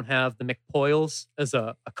because they channel. don't have the McPoyles as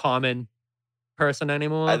a common person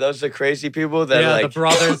anymore. Are those the crazy people that yeah, like the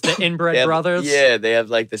brothers, the inbred they have- brothers. Yeah, they have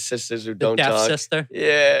like the sisters who the don't deaf talk. sister,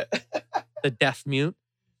 Yeah. the deaf mute.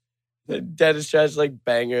 The Dennis tries to like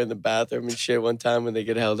bang her in the bathroom and shit one time when they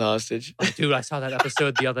get held hostage. Oh, dude, I saw that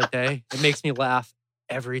episode the other day. It makes me laugh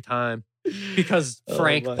every time because Oh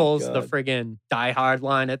Frank my pulls the God. friggin' Die Hard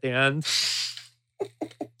line at the end.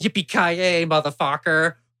 Yippee-ki-yay,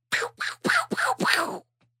 motherfucker.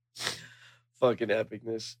 Fucking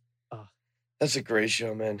epicness. Ah. That's a great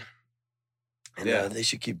show, man. And, Yeah. they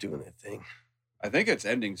should keep doing their thing. I think it's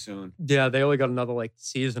ending soon. Yeah, they only got another like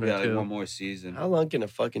season Yeah, or like two. one more season. How long can a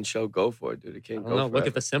fucking show go for, dude? It I can't don't go know. Look forever.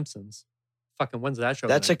 at The Simpsons. Fucking when's that show?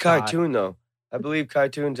 That's a gonna die? cartoon, though. I believe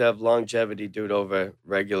cartoons have longevity, dude, over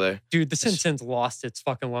regular. Dude, The That's- Simpsons lost its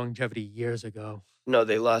fucking longevity years ago. No,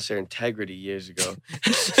 they lost their integrity years ago.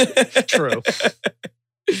 True.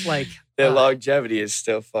 Like, Their uh, longevity is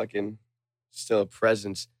still a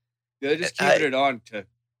presence. They're just I- keeping it on to.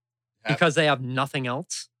 because they have nothing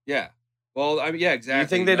else. Yeah. Well, I mean, yeah, exactly. You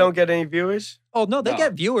think they don't get any viewers? Oh no, they No.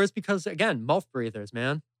 get viewers because again, mouth breathers,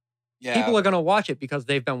 man. Yeah. People are gonna watch it because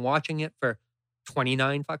they've been watching it for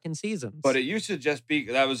 29 fucking seasons. But it used to just be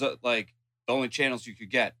that was like the only channels you could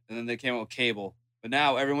get. And then they came out with cable. But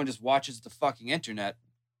now everyone just watches the fucking internet.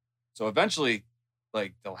 So eventually,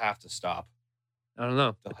 like, they'll have to stop. I don't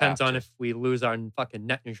know. They'll Depends have on to. if we lose our fucking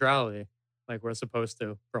net neutrality, like we're supposed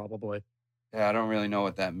to, probably. Yeah, I don't really know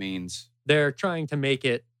what that means. They're trying to make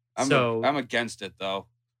it I'm against it, though.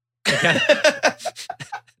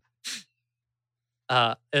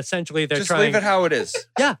 essentially they're Just trying. leave it how it is.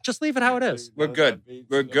 Yeah, just leave it how it is. We're good.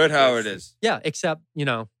 We're good how it is. Yeah, except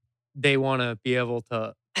they want to be able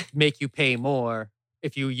to make you pay more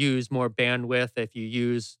if you use more bandwidth. If you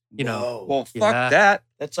use, No. Well, fuck Yeah. that.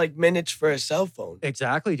 That's like minutes for a cell phone.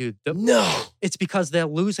 exactly, dude. No. It's because they're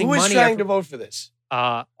losing Who is money. trying to vote for this?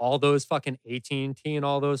 All those fucking AT&T and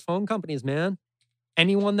all those phone companies, man.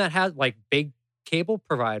 Anyone that has like big cable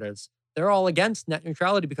providers, they're all against net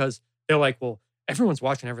neutrality because they're like, well, everyone's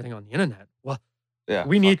watching everything on the internet. Well, Yeah.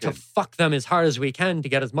 we need to fucking- fuck them as hard as we can to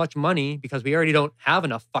get as much money because we already don't have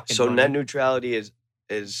enough fucking So money. net neutrality is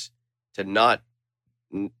to not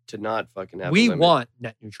fucking have. We a limit. want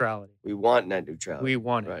net neutrality. We want net neutrality. We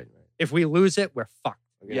want it. Right. If we lose it, we're fucked.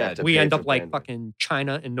 We're gonna Yeah, have to We pay end for up like bandwidth. fucking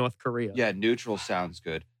China and North Korea. Yeah, neutral sounds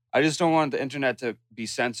good. I just don't want the internet to be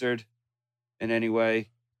censored in any way.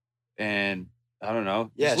 And I don't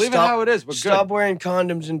know. Yeah, Just leave stop- it how it is. We're Stop good. wearing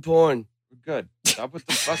condoms in porn. We're good. Stop with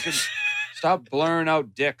the fucking. Stop blurring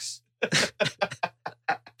out dicks.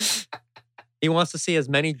 He wants to see as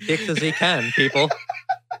many dicks as he can, people.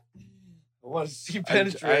 I want to see I-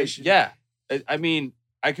 penetration. yeah. I mean,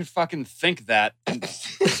 I could fucking think that and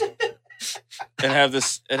have the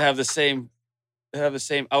same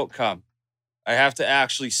outcome. I have to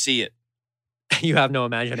actually see it. You have no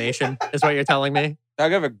imagination, is what you're telling me. I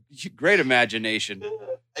have a great imagination.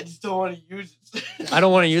 I just don't want to use it. I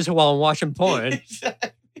don't want to use it while I'm watching porn.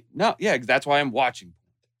 No, yeah, that's why I'm watching.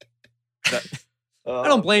 I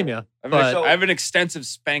don't blame you. But I have an extensive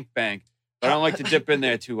spank bank, but I don't like to dip in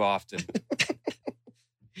there too often.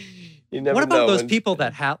 You never what about know those when- people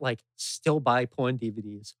that still buy porn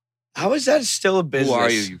DVDs? How is that still a business? Who are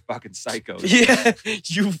you fucking psychos? Yeah,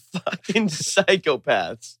 you fucking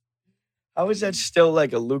psychopaths. How is that still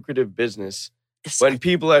like a lucrative business when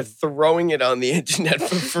people are throwing it on the internet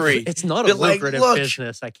for free? It's not a They're like, lucrative "Look."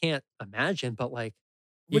 business. I can't imagine, but like,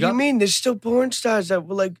 What do you mean? There's still porn stars that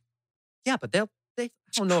were like yeah, but they I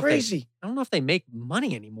don't know crazy. I don't know if they make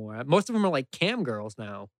money anymore. Most of them are like cam girls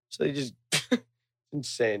now. So they just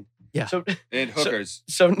insane. Yeah. So And hookers.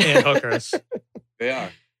 so And hookers. They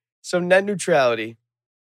are. So net neutrality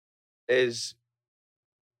is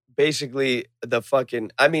basically the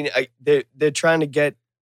fucking. I mean, they're trying to get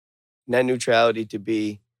net neutrality to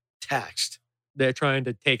be taxed. They're trying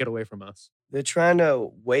to take it away from us. They're trying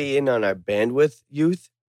to weigh in on our bandwidth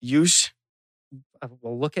use.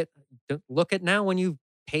 Well, look at now when you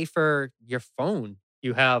pay for your phone.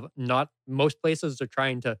 You have not most places are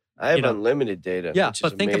trying to I have You know, unlimited data. yeah, which is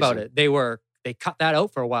but think about amazing. it. They cut that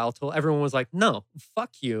out for a while till everyone was like, no, fuck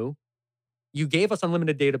you. You gave us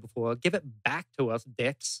unlimited data before. Give it back to us,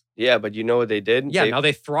 dicks. Yeah, but you know what they did? Yeah, They- now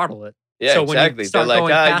they throttle it. yeah, so when you exactly. They're start like,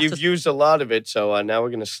 going past you've the- used a lot of it, so now we're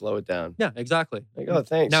gonna slow it down. Yeah, exactly. Like, oh,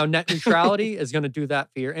 thanks. Now net neutrality is going to do that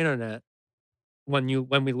for your internet when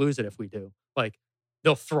we lose it if we do. Like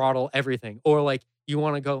they'll throttle everything. Or like you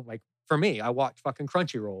want to go like for me, I watch fucking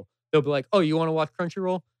Crunchyroll. They'll be like, "Oh, you want to watch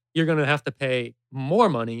Crunchyroll? You're going to have to pay more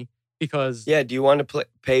money because Yeah, do you want to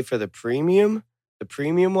pay for the premium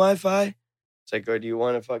Wi-Fi? It's like, or do you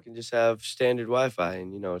want to fucking just have standard Wi-Fi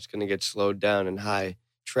and it's gonna get slowed down in high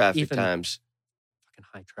traffic Even- times? fucking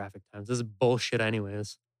high traffic times. This is bullshit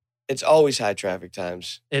anyways. It's always high traffic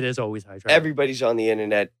times. It is always high traffic. Everybody's on the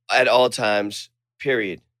internet at all times.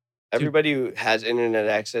 Period. Everybody who has internet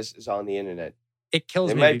access is on the internet. It kills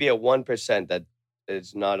There me. might be a 1% that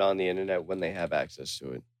is not on the internet when they have access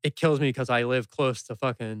to it. It kills me because I live close to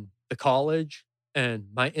fucking the college and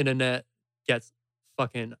my internet gets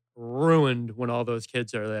fucking ruined when all those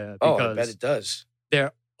kids are there Oh, because I bet it does.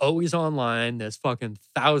 they're always online. There's fucking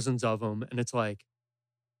thousands of them. And it's like,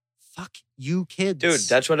 fuck you kids. Dude,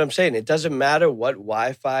 that's what I'm saying. It doesn't matter what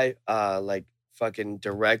Wi-Fi, like fucking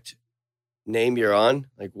direct name you're on,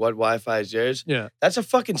 like what Wi-Fi is yours. Yeah. That's a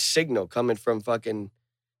fucking signal coming from fucking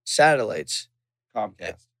satellites.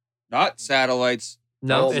 Comcast. Not satellites.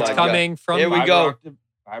 No, Oh it's my God. coming from Here we go.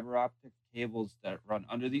 Fiber optic cables that run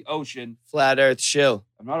under the ocean. Flat Earth shill.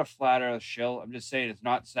 I'm not a flat earth shill. I'm just saying it's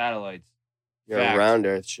not satellites. You're Fact. a round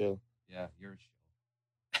Earth shill. Yeah, you're a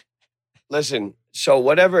shill. Listen, so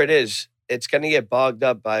whatever it is, it's gonna get bogged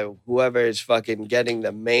up by whoever is fucking getting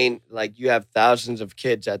the main. Like you have thousands of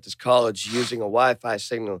kids at this college using a Wi-Fi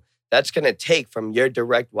signal. That's gonna take from your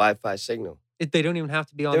direct Wi-Fi signal. They don't even have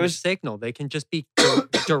to be on There the was- signal. They can just be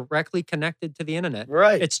directly connected to the internet.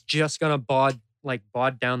 Right. It's just gonna bod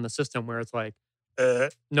down the system where it's like,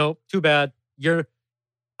 nope, too bad.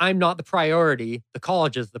 I'm not the priority. The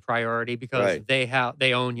college is the priority because Right.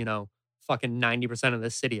 they own, fucking 90% of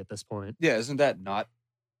this city at this point. Yeah, isn't that not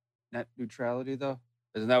net neutrality though?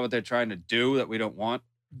 Isn't that what they're trying to do that we don't want?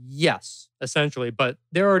 Yes, essentially, but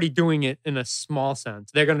they're already doing it in a small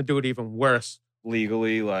sense. They're gonna do it even worse.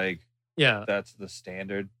 Legally, like Yeah. that's the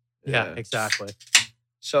standard. Yeah, exactly.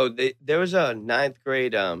 So there was a 9th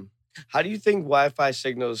grade. How do you think Wi-Fi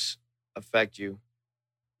signals affect you?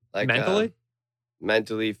 Like Mentally?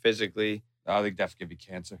 mentally, physically, I think that could give you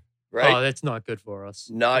cancer. right? Oh, that's not good for us.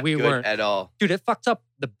 Not we good weren't. at all. Dude, it fucks up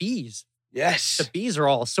the bees. Yes. The bees are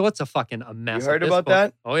all sorts of fucking a mess. You at heard this about point.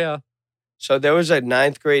 that? Oh yeah. So there was a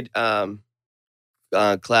 9th grade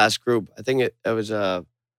class group. I think it was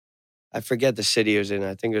I forget the city it was in.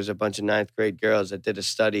 I think it was a bunch of 9th grade girls that did a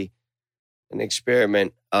study, an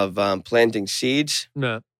experiment of planting seeds.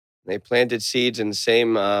 No. They planted seeds in the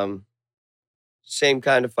same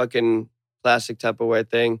kind of fucking plastic Tupperware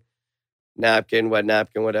thing, napkin, wet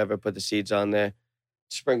napkin, whatever. Put the seeds on there,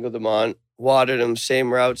 sprinkled them on, watered them,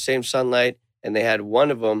 same route, same sunlight, and they had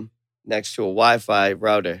one of them next to a Wi-Fi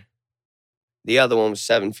router. The other one was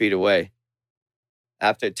 7 feet away.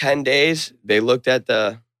 After 10 days, they looked at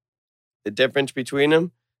the difference between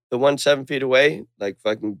them. The one 7 feet away, like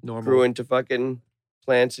fucking Normal. grew into fucking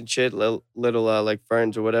plants and shit, little like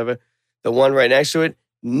ferns or whatever. The one right next to it,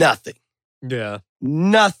 nothing. Yeah.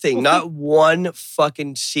 Nothing. Well, Not one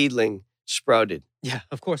fucking seedling sprouted. Yeah,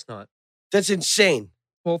 of course not. That's insane.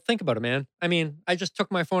 Well, think about it, man. I mean, I just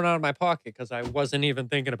took my phone out of my pocket because I wasn't even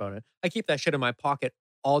thinking about it. I keep that shit in my pocket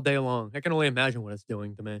all day long. I can only imagine what it's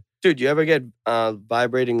doing to me. Dude, you ever get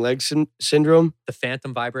vibrating leg syndrome? The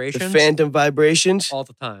phantom The vibrations phantom vibrations? all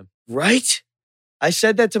the time. Right? I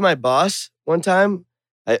said that to my boss one time.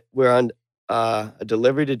 We're on a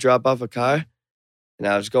delivery to drop off a car, and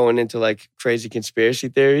I was going into like crazy conspiracy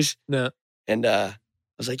theories. No. And I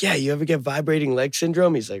was like, yeah, you ever get vibrating leg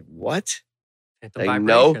syndrome? He's like, what? Phantom Like,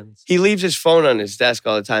 no. vibrations. He leaves his phone on his desk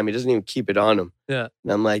all the time. He doesn't even keep it on him. Yeah.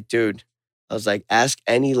 And I'm like, dude, I was like, ask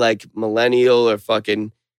any like millennial or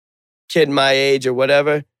fucking kid my age or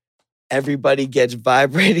whatever. Everybody gets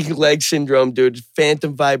vibrating leg syndrome, dude.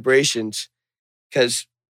 Phantom vibrations. Because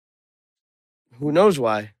who knows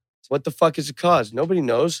why? What the fuck is the cause? Nobody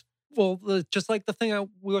knows. Well, just like the thing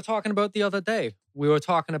we were talking about the other day. We were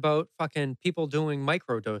talking about fucking people doing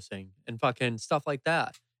microdosing and fucking stuff like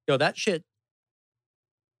that. Yo, that shit,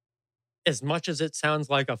 as much as it sounds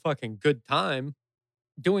like a fucking good time,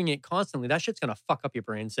 doing it constantly, that shit's gonna fuck up your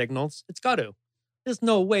brain signals. It's got to. There's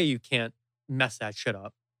no way you can't mess that shit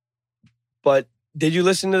up. But did you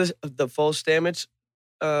listen to the full Stamets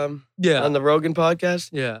Yeah. on the Rogan podcast?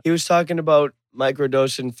 Yeah. He was talking about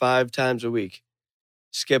microdosing 5 times a week.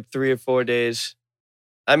 Skip 3 or 4 days.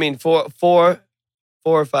 I mean, four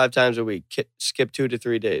or 5 times a week. Skip 2 to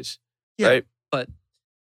 3 days. Yeah. Right? But,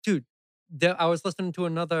 dude, I was listening to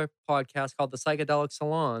another podcast called The Psychedelic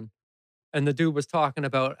Salon, and the dude was talking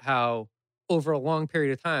about how over a long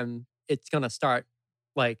period of time, it's going to start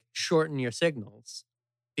like shorten your signals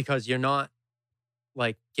because you're not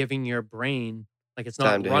like giving your brain, like it's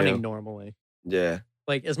Time not to running heal. normally. Yeah.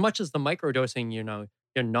 Like as much as the microdosing,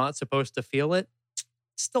 you're not supposed to feel it, it's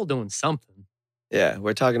still doing something. Yeah.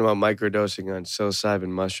 We're talking about microdosing on psilocybin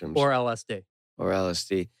mushrooms Or LSD. or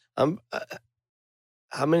LSD.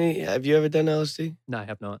 How many have you ever done LSD? No, I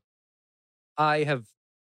have not.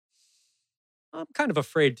 I'm kind of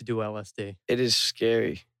afraid to do LSD. It is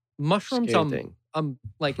scary. Mushrooms, Scary thing. I'm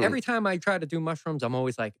like Hmm. every time I try to do mushrooms, I'm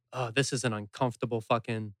always like, oh, this is an uncomfortable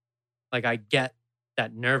fucking, like I get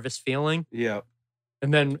that nervous feeling. Yeah.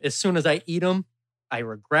 And then as soon as I eat them, I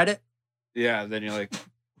regret it. Yeah. Then you're like,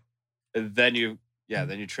 and then you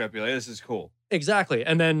trip. You're like, this is cool. Exactly.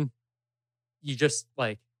 And then you just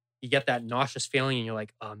like, you get that nauseous feeling and you're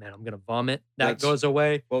like, oh man, I'm going to vomit. That That's- goes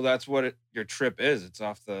away. Well, that's what your trip is. It's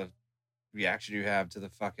off the reaction you have to the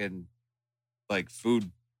fucking like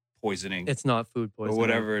food poisoning It's not food or poisoning.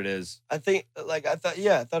 whatever it is. I think, I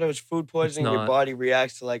thought it was food poisoning. Your not. body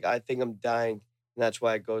reacts to like, I think I'm dying. And that's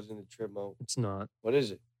why it goes into trip mode. It's not. What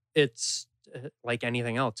is it? It's like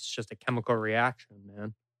anything else. It's just a chemical reaction,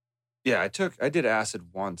 man. Yeah, I did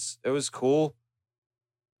acid once. It was cool,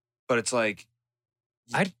 but it's like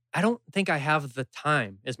I don't think I have the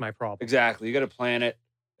time is my problem. exactly. You got to plan it.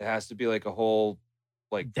 It has to be like a whole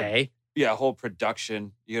like Day. yeah, a whole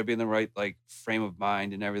production. You got to be in the right like frame of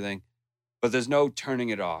mind and everything. But there's no turning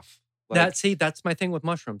it off. Like, That's my thing with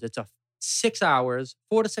mushrooms. It's a 6 hours,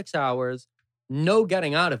 4 to 6 hours, no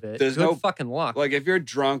getting out of it. There's Good no- fucking luck. Like if you're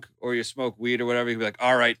drunk or you smoke weed or whatever, you'd be like,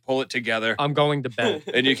 all right, pull it together. I'm going to bed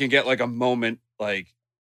And you can get like a moment, like,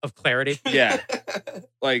 of clarity. yeah,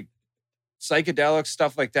 like psychedelic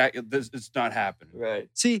stuff like that. It's not happening. Right.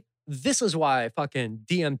 See, this is why fucking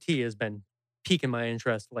DMT has been piquing my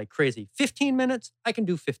interest like crazy. 15 minutes, I can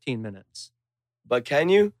do 15 minutes. But can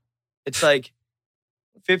you? It's like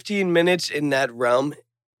 15 minutes in that realm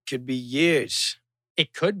could be years.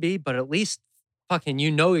 It could be, but at least fucking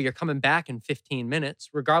you're coming back in 15 minutes,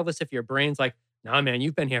 regardless if your brain's like, nah, man,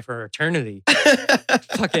 you've been here for eternity.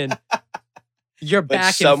 Fucking, you're But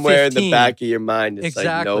back somewhere in 15. in the back of your mind, it's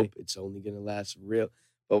Exactly. like, nope, it's only gonna last real.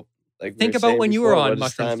 But like, we Think were about saying when you were before, on what is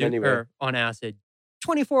mushrooms time dude, anyway? or on acid.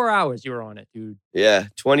 24 hours you were on it, dude. Yeah,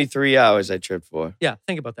 23 hours I tripped for. Yeah,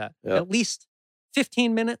 think about that. Yeah. At least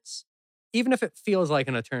 15 minutes, even if it feels like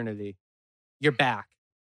an eternity, you're back.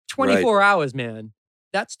 24 hours, man.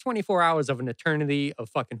 That's 24 hours of an eternity of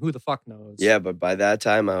fucking who the fuck knows. Yeah, but by that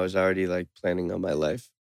time I was already like planning on my life.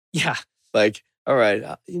 Yeah. Like, all right,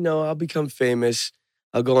 I'll become famous.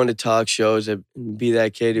 I'll go into talk shows and be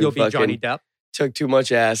that kid who You'll be fucking Johnny Depp. took too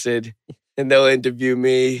much acid, and they'll interview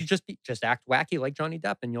me. Just act wacky like Johnny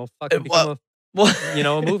Depp and you'll fucking well- become Well,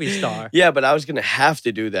 a movie star. Yeah, but I was gonna have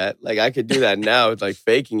to do that. Like I could do that now, like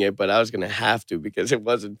faking it, but I was gonna have to because it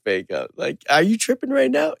wasn't fake. Like, are you tripping right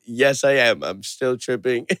now? Yes, I am. I'm still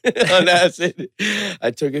tripping on acid.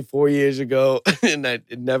 I took it 4 years ago, and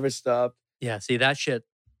it never stopped. Yeah, see, that shit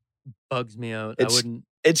bugs me out. I It's- wouldn't.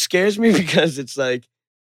 It scares me because it's like,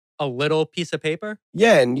 A little piece of paper?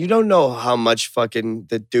 yeah, and you don't know how much fucking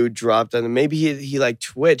the dude dropped on him. Maybe he like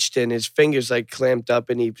twitched and his fingers like clamped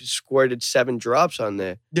up and he squirted 7 drops on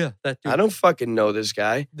there. Yeah, that dude. I don't fucking know this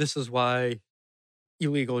guy. This is why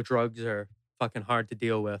illegal drugs are fucking hard to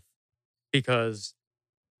deal with. Because,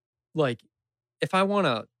 like, if I want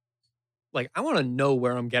to know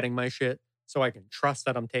where I'm getting my shit so I can trust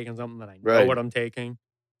that I'm taking something that I know Right. what I'm taking.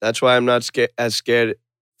 That's why I'm not as scared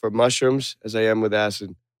for mushrooms as I am with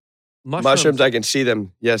acid. Mushrooms, I can see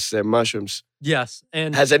them. Yes, they're mushrooms. Yes.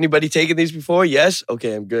 And Has anybody taken these before? Yes.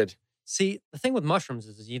 Okay, I'm good. see, the thing with mushrooms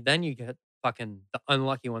is then you get fucking the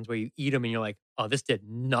unlucky ones where you eat them and you're like, oh, this did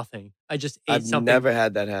nothing. I just ate I've something. never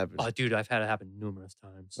had that happen. Oh, dude, I've had it happen numerous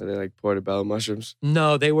times. Are they like portobello mushrooms?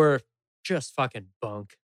 No, they were just fucking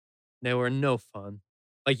bunk. They were no fun.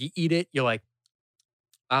 Like you eat it, you're like,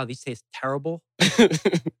 wow, these taste terrible.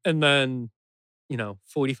 And then,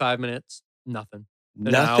 45 minutes, nothing.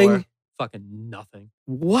 An Nothing? hour, fucking nothing.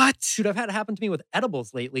 What? Dude, I've had it happen to me with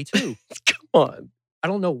edibles lately too. Come on. I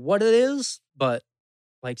don't know what it is, but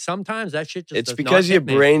like sometimes that shit just It's does because not your hit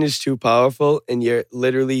me. brain is too powerful and you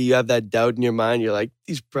have that doubt in your mind. You're like,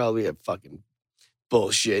 these probably are fucking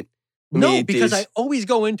bullshit. Let me No, eat because these. I always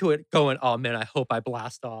go into it going, oh man, I hope I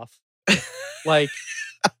blast off. Like,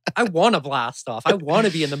 I want to blast off. I want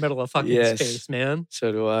to be in the middle of fucking Yes. space, man.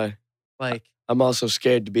 So do I. Like, I'm also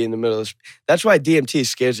scared to be in the middle of. That's why DMT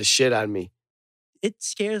scares the shit out of me. it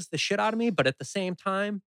scares the shit out of me, but at the same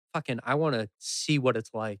time, fucking, I want to see what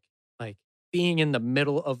it's like. Like, being in the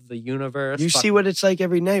middle of the universe. You see fucking- what it's like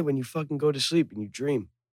every night when you fucking go to sleep and you dream.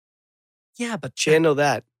 Yeah, but Channel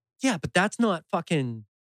that. Yeah, but that's not fucking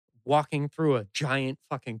walking through a giant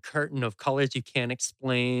fucking curtain of colors you can't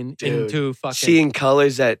explain Dude, into fucking. Seeing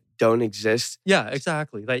colors that don't exist Yeah,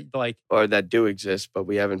 exactly. Like or that do exist, but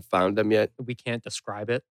we haven't found them yet. we can't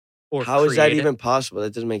describe it. Or How is that create it. even possible?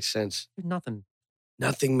 That doesn't make sense. Nothing.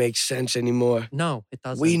 Nothing makes sense anymore. No, it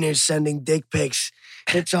doesn't. Wiener's sending dick pics.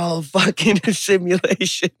 It's all fucking a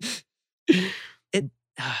simulation.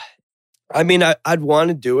 I mean, I'd want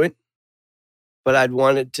to do it, but I'd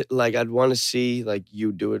want it to I'd want to see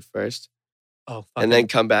you do it first, Oh, and then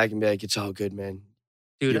come back and be like, it's all good, man.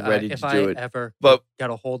 dude, you're ready if to I do it. ever But got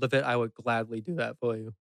a hold of it, I would gladly do that for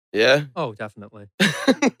you. yeah, Oh, definitely. you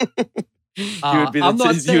would be I'm not you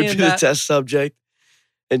would saying be the that- test subject,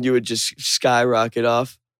 and you would just skyrocket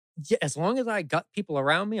off. Yeah, as long as I got people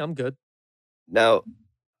around me, I'm good. Now,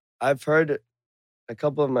 I've heard a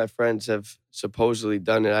couple of my friends have supposedly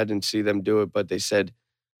done it. I didn't see them do it, but they said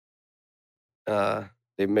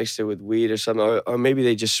they mixed it with weed or something, or maybe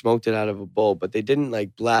they just smoked it out of a bowl, but they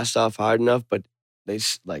didn't blast off hard enough, but they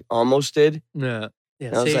almost did. Yeah. Yeah.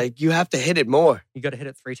 And I was see, like, you have to hit it more. you got to hit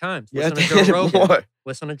it 3 times. You have Listen to to hit Joe it Rogan. more.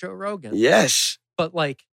 Listen to Joe Rogan. Yes. But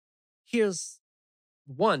here's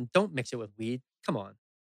one: don't mix it with weed. Come on,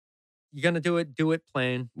 you're gonna do it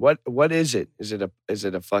plain. What is it? Is it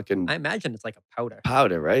a fucking I imagine it's like a powder,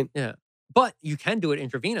 powder, right? but you can do it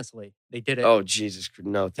intravenously. They did it. Oh Jesus,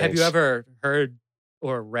 no thanks. Have you ever heard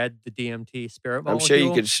or read the DMT spirit I'm molecule. sure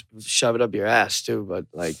you could shove it up your ass too, but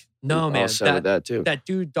like, No, I'm man, all set with that too. that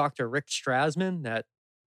dude, Dr. Rick Strassman,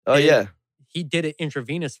 Oh did- yeah, he did it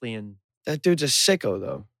intravenously, and that dude's a sicko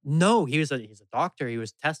though. no, he's a doctor. He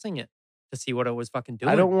was testing it to see what it was fucking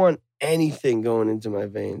doing. I don't want anything going into my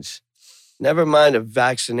veins. Never mind a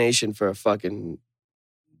vaccination for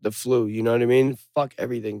the flu. You know what I mean? Fuck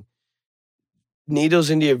everything. Needles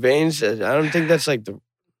into your veins. I don't think that's like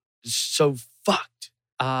it's so fucked.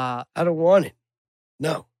 I I don't want it.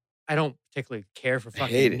 No. don't particularly care for I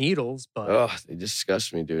hate fucking it. needles, but Oh, they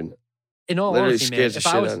disgust me, dude. in all Literally honesty, man, scares the if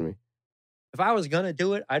shit I out was of me. if I was gonna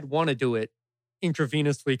do it, I'd want to do it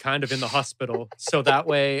intravenously, kind of in the hospital, so that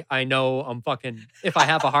way I know I'm fucking. If I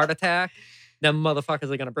have a heart attack, them motherfuckers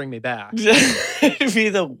are gonna bring me back. It'd be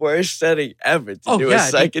the worst setting ever to Oh, do yeah, a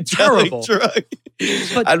it'd be psychedelic terrible. drug.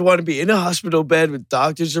 But- I'd want to be in a hospital bed with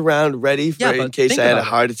doctors around, ready for Yeah, in but case think I had a about it.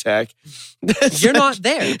 heart attack. You're not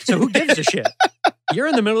there, so who gives a shit? You're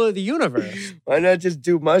in the middle of the universe. Why not just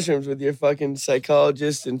do mushrooms with your fucking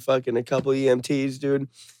psychologist and fucking a couple EMTs, dude,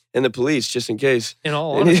 and the police, just in case? In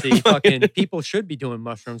all And honesty, you fucking people should be doing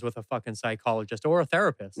mushrooms with a fucking psychologist or a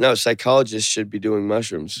therapist. No, psychologists should be doing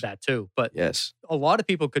mushrooms. That too, but Yes. a lot of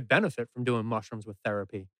people could benefit from doing mushrooms with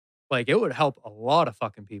therapy. Like it would help a lot of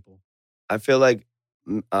fucking people. I feel like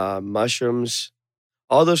mushrooms,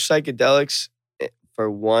 all those psychedelics for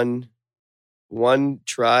one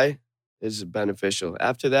try is beneficial.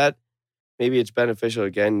 After that, maybe it's beneficial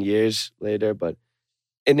again years later, but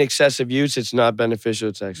in excessive use, it's not beneficial.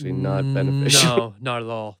 It's actually not beneficial. No, not at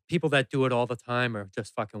all. People that do it all the time are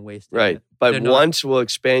just fucking wasting Right. it. But They're not- once will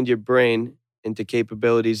expand your brain into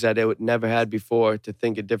capabilities that it never had before to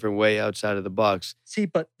think a different way outside of the box. See,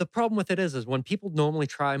 but the problem with it is when people normally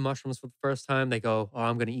try mushrooms for the first time, they go, "Oh,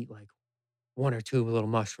 I'm gonna eat like one or two little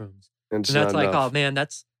mushrooms," And, it's and that's not like, enough. "Oh man,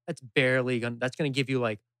 that's barely gonna. That's gonna give you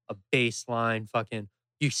like a baseline fucking.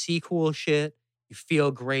 You see cool shit, you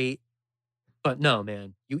feel great, but no,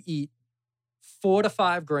 man, you eat 4 to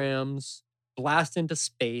 5 grams, blast into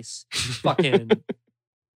space, fucking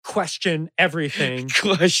question everything."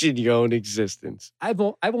 Question your own existence. I've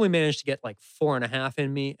only managed to get like 4.5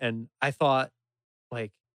 in me, and I thought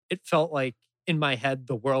like it felt like in my head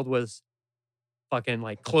the world was fucking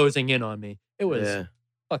like closing in on me. It was Yeah.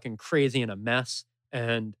 fucking crazy and a mess,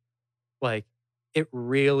 and like it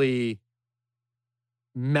really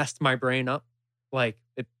messed my brain up. Like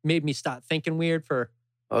it made me start thinking weird for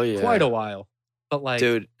Oh yeah. quite a while. But like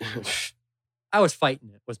Dude. I was fighting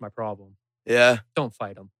it was my problem. Yeah. Don't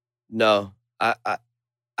fight them. No.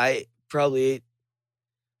 I probably ate,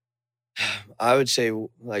 I would say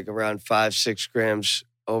like around 5-6 grams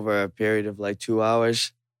over a period of like 2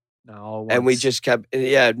 hours. No, And we once. just kept,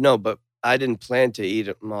 yeah, no, but I didn't plan to eat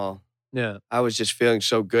them all. yeah. I was just feeling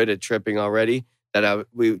so good at tripping already that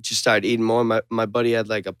we just started eating more. My buddy had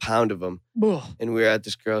like a pound of them, Ugh. and we were at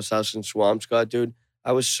this girl's house in Swampscott, dude.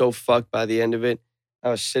 I was so fucked by the end of it. I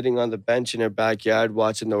was sitting on the bench in her backyard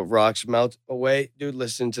watching the rocks melt away, dude,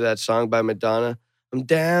 listening to that song by Madonna. I'm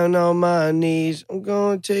down on my knees. I'm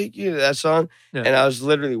going to take you to that song. Yeah. And I was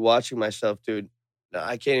literally watching myself, dude. No,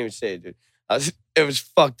 I can't even say it, dude. It was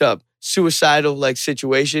fucked up. Suicidal like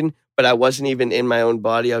situation, but I wasn't even in my own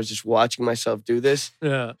body. I was just watching myself do this.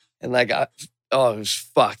 Yeah. And like, it was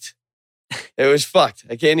fucked. It was fucked.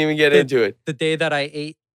 I can't even get Yeah. into it. The day that I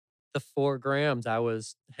ate the 4 grams, I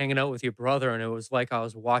was hanging out with your brother, and it was like I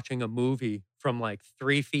was watching a movie from like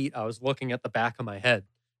 3 feet. I was looking at the back of my head.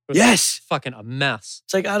 It was Yes. fucking a mess.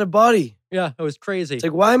 It's like out of body. Yeah, it was crazy. It's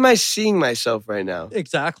like, why am I seeing myself right now?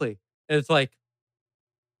 Exactly. And it's like,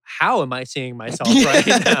 how am I seeing myself Yeah,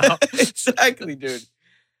 right now? exactly, dude.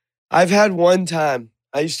 I've had one time.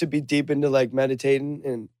 I used to be deep into like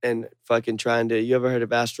meditating and fucking trying to. You ever heard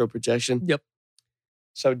of astral projection? Yep.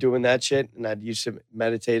 So doing that shit, and I'd used to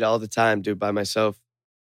meditate all the time, dude, by myself.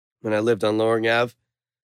 When I lived on Loring Ave,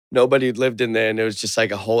 nobody lived in there, and it was just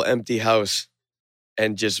like a whole empty house,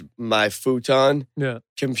 and just my futon, Yeah.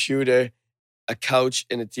 computer, a couch,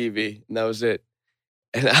 and a TV, and that was it.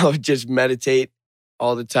 And I would just meditate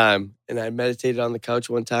all the time. And I meditated on the couch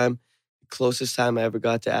one time, the closest time I ever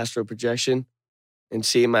got to astral projection and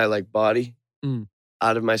seeing my like body Mm.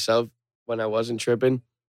 out of myself when I wasn't tripping.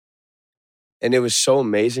 And it was so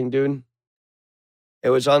amazing, dude. It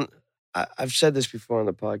was on, I've said this before on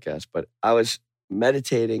the podcast, but I was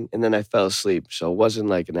meditating and then I fell asleep. So it wasn't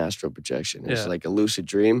like an astral projection. It was Yeah. like a lucid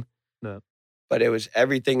dream. No. But it was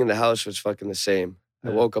everything in the house was fucking the same. I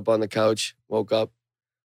Yeah. woke up on the couch, woke up,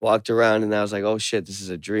 walked around, and I was like, oh shit, this is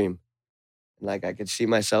a dream. And like I could see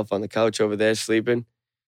myself on the couch over there sleeping.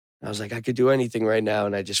 I was like, I could do anything right now.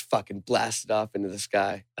 And I just fucking blasted off into the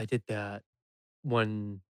sky. I did that.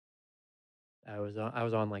 when I was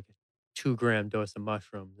on like a 2 gram dose of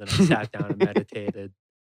mushrooms, and I sat down and meditated,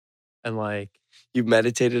 and like, You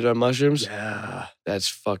meditated on mushrooms? yeah, That's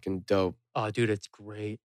fucking dope. oh, dude, it's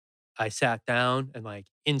great. I sat down and like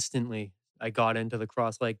instantly I got into the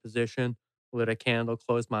cross leg position, lit a candle,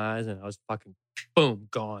 closed my eyes, and I was fucking boom,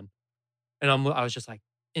 gone. And I was just like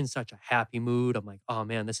in such a happy mood. I'm like, oh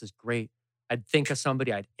man, this is great. I'd think of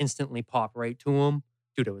somebody, I'd instantly pop right to them.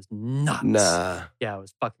 Dude, it was nuts. Nah. Yeah, it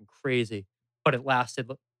was fucking crazy. But it lasted.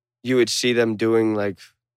 You would see them doing like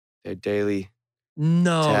their daily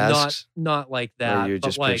No, tasks? not like Or that. you But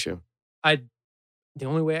just like picture? I the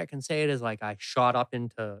only way I can say it is like I shot up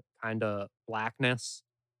into kind of blackness.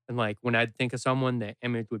 And like when I'd think of someone, the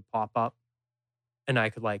image would pop up and I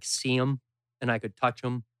could like see them and I could touch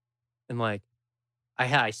them. And like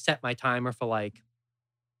I set my timer for like,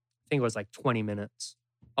 I think it was like 20 minutes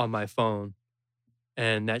on my phone.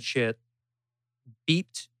 And that shit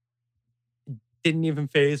beeped, didn't even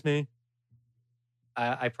phase me.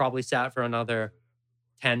 I probably sat for another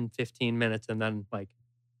 10, 15 minutes. And then like,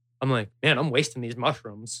 I'm like, man, I'm wasting these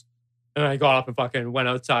mushrooms. And I got up and fucking went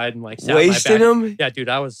outside and like sat Wasting my back. them? Yeah, dude,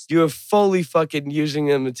 You were fully fucking using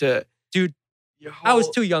them to. Dude, Your I was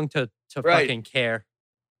whole- too young to Right. fucking care.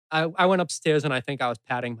 I went upstairs and I think I was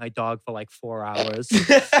patting my dog for like 4 hours.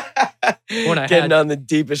 When I Getting had- on the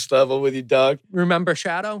deepest level with your dog. Remember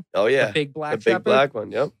Shadow? Oh yeah, The big black the big shepherd? black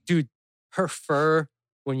one. Yep. Her fur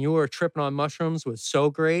when you were tripping on mushrooms was so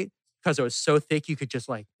great because it was so thick you could just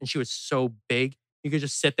like, and she was so big, you could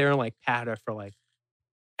just sit there and like pat her for like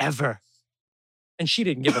ever. And she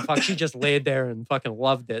didn't give a fuck. She just laid there and fucking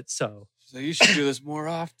loved it. So So you should do this more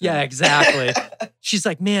often. yeah, exactly. She's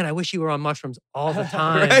like, man, I wish you were on mushrooms all the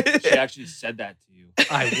time. Right? She actually said that to you.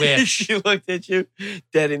 I wish. She looked at you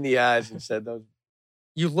dead in the eyes and said those.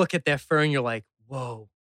 You look at their fur and you're like, whoa,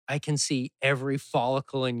 I can see every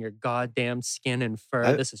follicle in your goddamn skin and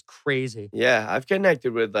fur. This is crazy. Yeah, I've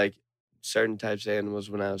connected with like certain types of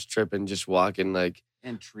animals when I was tripping, just walking like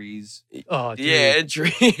And trees. Oh, dude. yeah, a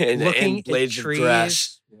tree and Looking at blades of trees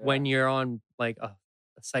grass. when you're on like a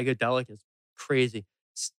psychedelic is crazy.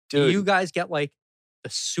 Dude, Do you guys get like the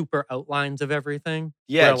super outlines of everything?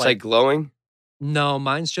 yeah, where, it's like glowing. No,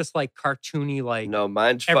 mine's just like cartoony, like No,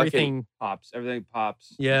 mine's fucking. everything. Pops. Everything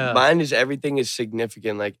pops. Yeah. Mine is everything is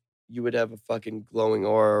significant. Like you would have a fucking glowing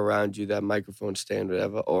aura around you. That microphone stand would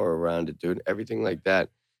have an aura around it, dude. Everything like that.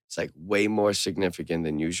 It's like way more significant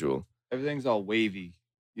than usual. Everything's all wavy,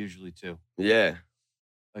 usually too. Yeah.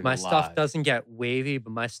 Like My stuff alive. doesn't get wavy,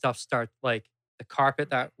 but my stuff starts like the carpet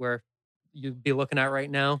that where you'd be looking at right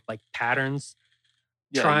now, like patterns,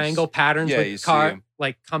 Yeah, you triangle patterns yeah, you with see 'em.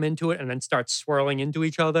 like come into it and then start swirling into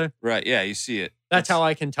each other. Right. Yeah, you see it. That's how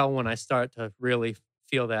I can tell when I start to really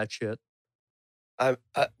feel that shit.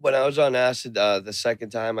 When I was on acid the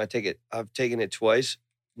second time, I've taken it twice.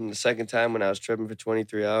 And the second time when I was tripping for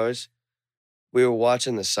 23 hours, we were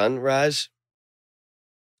watching the sun rise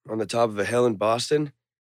on the top of a hill in Boston.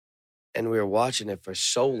 And we were watching it for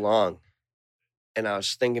so long. And I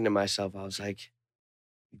was thinking to myself, I was like,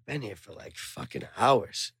 we've been here for like fucking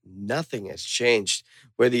hours. Nothing has changed.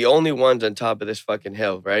 We're the only ones on top of this fucking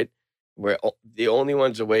hill, right? We're the only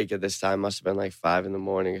ones awake at this time. Must have been like 5 a.m.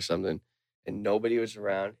 or something. And nobody was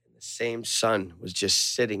around. And the same sun was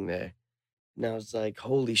just sitting there. And I was like,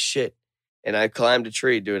 holy shit. And I climbed a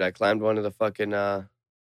tree, dude. I climbed one of the fucking, like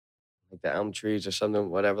the elm trees or something,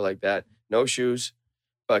 whatever like that. No shoes.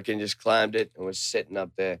 Fucking just climbed it and was sitting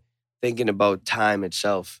up there thinking about time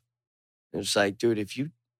itself. It was like, dude,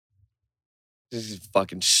 this is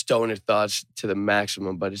fucking stoner thoughts to the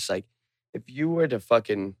maximum, but it's like, if you were to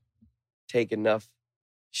fucking take enough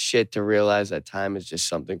shit to realize that time is just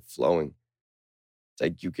something flowing, it's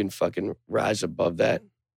like you can fucking rise above that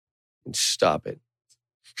and stop it.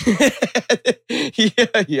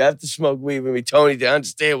 Yeah, you have to smoke weed with me, Tony, to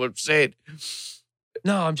understand what I'm saying.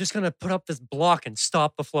 No, I'm just gonna put up this block and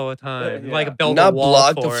stop the flow of time. Yeah. Like build a Not wall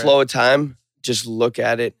block for the it. flow of time, just look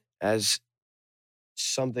at it as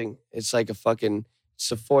something. It's like it's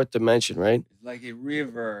the fourth dimension, right? It's like a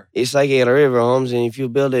river. It's like a river, Holmes, and if you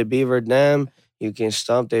build a beaver dam, you can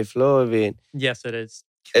stop the flow of it. Yes, it is.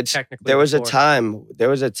 It's Technically, there was a before.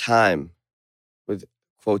 time with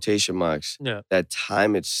quotation marks Yeah, that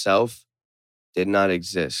time itself did not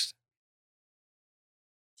exist.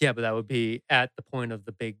 yeah, but that would be at the point of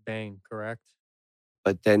the Big Bang, correct?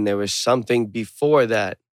 But then there was something before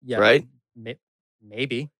that, Yeah, right?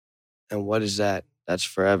 Maybe. And what is that? That's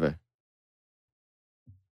forever.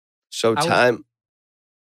 So was- time.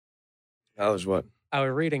 That was what? I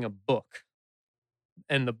was reading a book,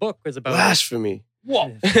 and the book was about Blasphemy.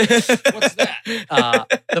 Whoa. What's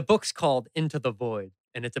that? The book's called Into the Void,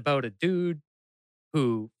 and it's about a dude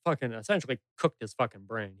who fucking essentially cooked his fucking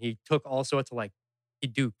brain. He took all sorts of like,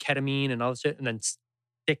 he'd do ketamine and all this shit, and then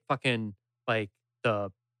stick fucking like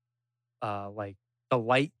the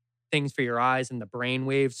light things for your eyes and the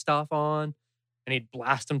brainwave stuff on, and he'd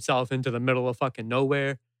blast himself into the middle of fucking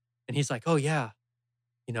nowhere. And he's like, "Oh yeah,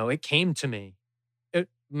 it came to me."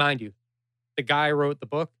 Mind you, the guy who wrote the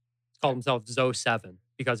book called himself Zoe 7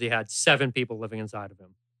 because he had 7 people living inside of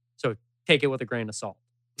him. So take it with a grain of salt.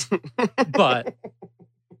 But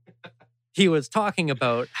he was talking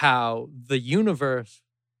about how the universe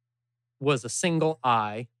was a single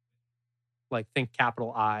eye, like think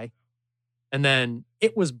capital I, and then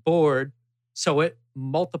it was bored, so it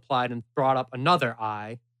multiplied and brought up another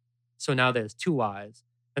eye. So now there's 2 eyes.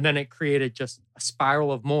 And then it created just a spiral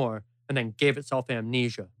of more and then gave itself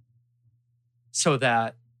amnesia so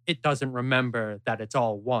that it doesn't remember that it's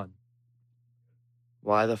all one.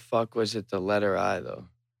 Why the fuck was it the letter I, though?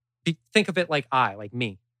 Think of it like I, like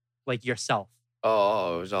me, like yourself.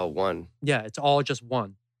 Oh, it was all one. Yeah, it's all just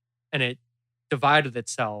one. And it divided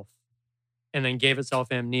itself and then gave itself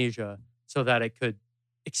amnesia so that it could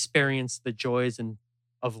experience the joys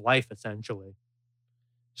of life, essentially.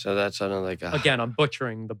 So that's on like a... Again, I'm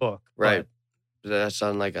butchering the book. Right. That's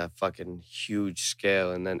on like a fucking huge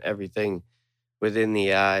scale. And then everything within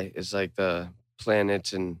the eye is like the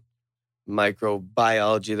planets and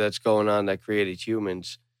microbiology that's going on that created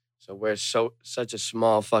humans. So we're such a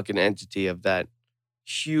small fucking entity of that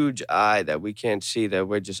huge eye that we can't see, that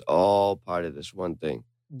we're just all part of this one thing.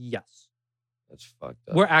 Yes. That's fucked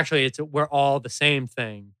up. We're all the same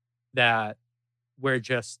thing, that we're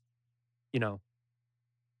just,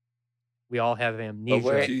 we all have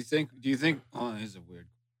amnesia. Do you think, oh, this is weird.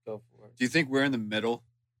 Go for it. Do you think we're in the middle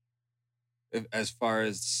as far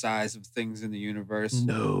as size of things in the universe?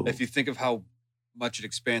 No. If you think of how much it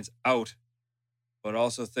expands out, but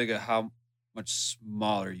also think of how much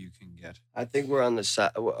smaller you can get. I think we're on the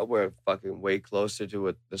side, we're fucking way closer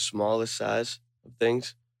to the smallest size of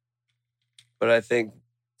things. But I think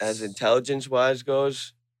as intelligence-wise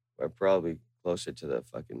goes, we're probably closer to the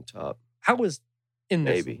fucking top. How was in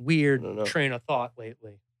this Maybe. weird I don't know. train of thought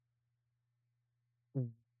lately?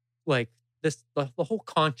 Like the whole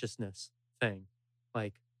consciousness thing.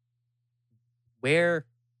 Like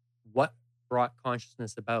what brought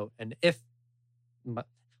consciousness about? And if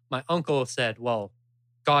my uncle said, well,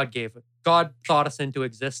 God thought us into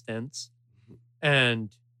existence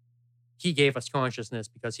and he gave us consciousness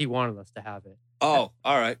because he wanted us to have it. Oh,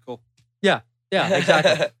 all right, cool. Yeah,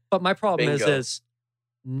 exactly. But my problem Bingo. is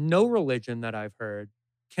no religion that I've heard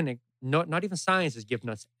not even science has given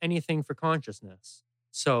us anything for consciousness.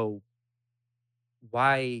 So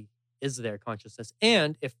why is there consciousness?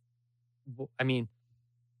 And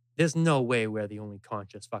there's no way we're the only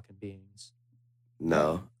conscious fucking beings.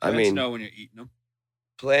 No. Plants know when you're eating them.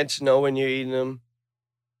 Plants know when you're eating them.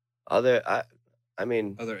 Other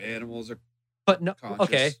animals are But no, conscious.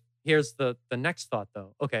 okay, here's the next thought,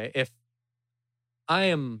 though. Okay, if I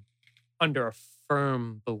am under a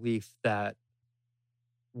firm belief that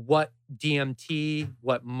what DMT,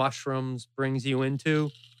 what mushrooms brings you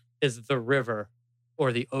into is the river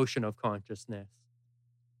or the ocean of consciousness,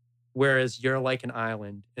 whereas you're like an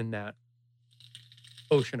island in that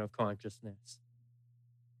ocean of consciousness.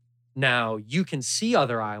 Now, you can see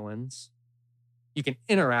other islands, you can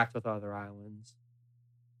interact with other islands,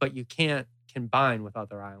 but you can't combine with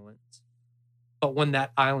other islands. But when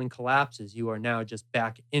that island collapses, you are now just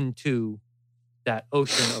back into that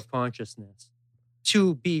ocean of consciousness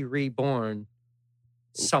to be reborn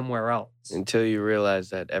somewhere else. Until you realize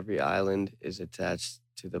that every island is attached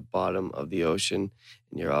to the bottom of the ocean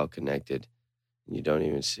and you're all connected and you don't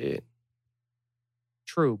even see it.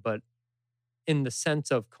 True, but in the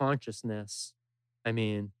sense of consciousness,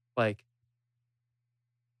 like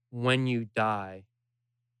when you die,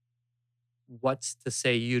 what's to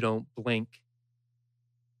say you don't blink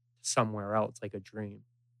somewhere else like a dream?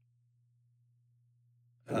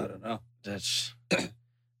 I don't know. That's,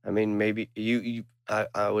 maybe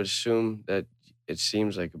I would assume that it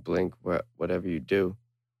seems like a blink whatever you do.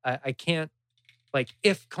 I can't,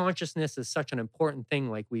 if consciousness is such an important thing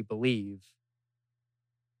like we believe,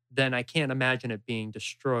 then I can't imagine it being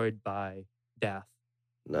destroyed by death.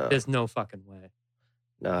 No. There's no fucking way.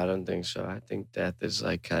 No, I don't think so. I think death is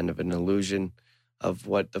like kind of an illusion of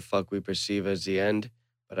what the fuck we perceive as the end,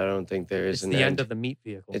 but I don't think there is It's an the end of the meat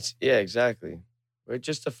vehicle. Yeah, exactly. We're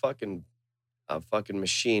just a fucking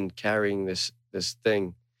machine carrying this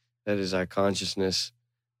thing that is our consciousness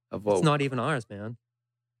of what. It's not even ours, man.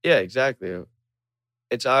 Yeah, exactly.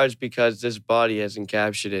 it's ours because this body has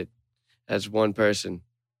encapsulated it as one person.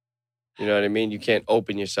 You know what I mean? You can't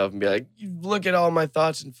open yourself and be like, look at all my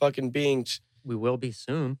thoughts and fucking beings. We will be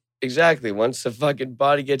soon. Exactly. Once the fucking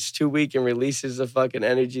body gets too weak and releases the fucking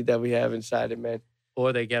energy that we have inside it, man.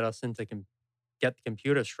 Or they get us into get the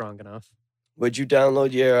computer strong enough. Would you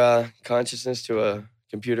download your consciousness to a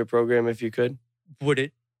computer program if you could? Would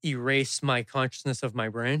it erase my consciousness of my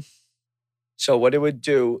brain? So what it would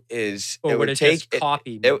do is Or it would would it take just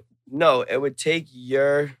copy me? No, it would take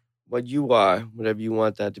what you are, whatever you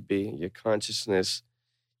want that to be, your consciousness.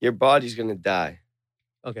 Your body's gonna die.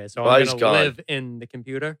 Okay, so body's I'm going gone. to live in the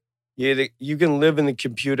computer? You can live in the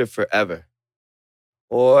computer forever,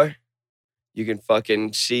 or you can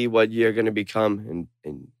fucking see what you're gonna become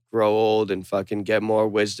and grow old and fucking get more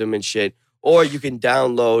wisdom and shit. Or you can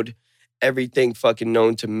download everything fucking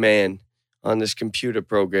known to man on this computer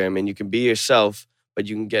program, and you can be yourself, but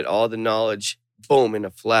you can get all the knowledge, boom, in a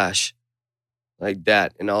flash, like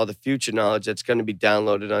that, and all the future knowledge that's gonna be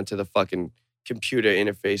downloaded onto the fucking computer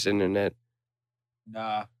interface internet.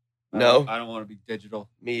 Nah. No? I don't want to be digital.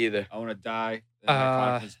 Me either. I want to die. Then my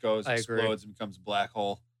consciousness goes, I agree. explodes, and becomes a black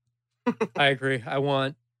hole. I agree. I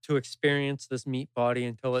want to experience this meat body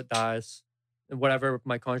until it dies. And whatever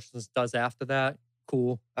my consciousness does after that,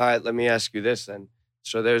 cool. All right, let me ask you this then.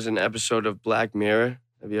 So there's an episode of Black Mirror.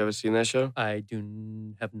 Have you ever seen that show? I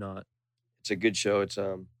have not. It's a good show. It's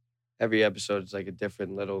every episode is like a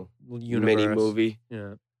different little Universe. mini movie,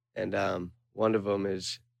 Yeah. and one of them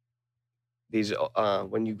is these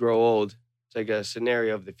when you grow old. It's like a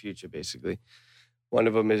scenario of the future, basically. One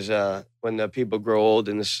of them is when the people grow old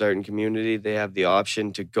in a certain community, they have the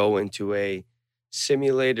option to go into a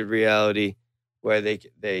simulated reality where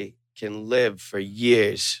they can live for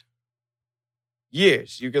years.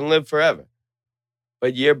 Years. You can live forever.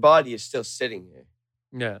 But your body is still sitting here.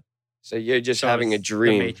 Yeah. So you're just So having a it's the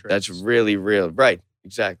dream that's Matrix. really real. Right.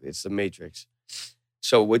 Exactly. It's the Matrix.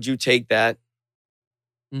 So would you take that?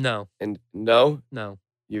 No. And no, No.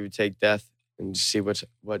 you would take death and see what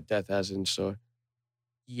death has in store.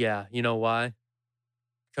 Yeah. You know why?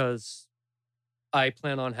 Because I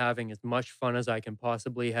plan on having as much fun as I can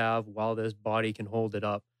possibly have while this body can hold it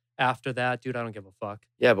up. After that, dude, I don't give a fuck.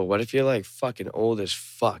 Yeah, but what if you're like fucking old as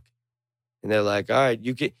fuck? And they're like, all right,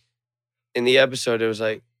 you can. In the episode, it was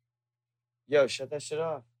like, yo, shut that shit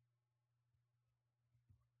off.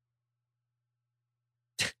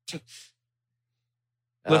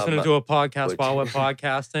 Listening to a podcast would while you- we're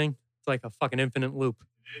podcasting, it's like a fucking infinite loop.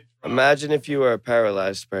 Imagine if you were a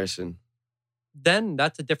paralyzed person. Then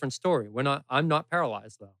that's a different story. I'm not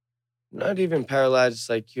paralyzed though. Not even paralyzed. It's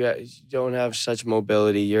like you don't have such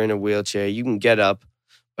mobility. You're in a wheelchair. You can get up,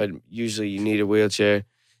 but usually you need a wheelchair.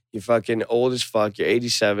 You're fucking old as fuck. You're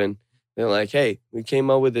 87. They're like, hey, we came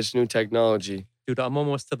up with this new technology. Dude, I'm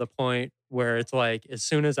almost to the point where it's like, as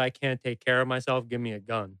soon as I can't take care of myself, give me a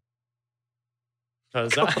gun.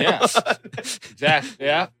 Because Yeah. Exactly.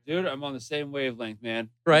 Yeah. Dude, I'm on the same wavelength, man.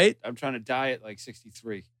 right? I'm trying to die at like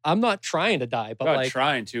 63. I'm not trying to die, but I'm not like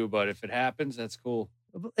trying to, but if it happens, that's cool.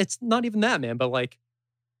 it's not even that, man. But like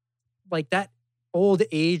that old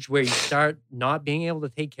age where you start not being able to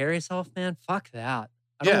take care of yourself, man. Fuck that.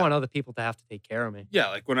 I don't Yeah. want other people to have to take care of me. Yeah,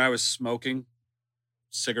 like when I was smoking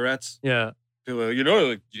cigarettes, Yeah. people are like,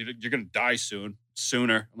 like, you're going to die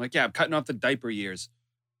sooner. I'm like, yeah, I'm cutting off the diaper years.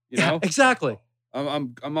 You Yeah, know? exactly.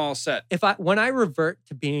 I'm all set. When I revert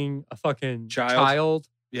to being a fucking Child? child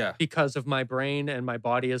Yeah. because of my brain and my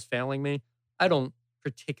body is failing me, I don't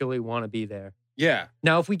particularly want to be there. Yeah.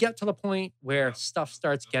 Now, if we get to the point where stuff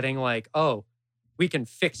starts getting like, oh, we can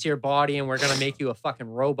fix your body and we're going to make you a fucking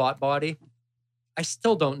robot body, I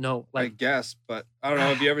still don't know. I Like, guess, but I don't know.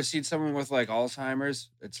 Have you ever seen someone with like Alzheimer's?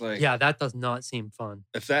 It's like, yeah, that does not seem fun.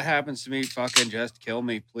 if that happens to me, fucking just kill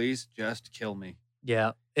me, please. Just kill me.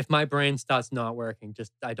 Yeah. If my brain starts not working,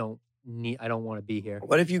 I don't want to be here.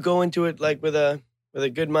 What if you go into it like with a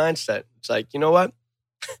good mindset? It's like, you know what?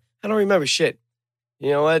 I don't remember shit. You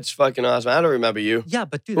know what? It's fucking awesome. I don't remember you. Yeah,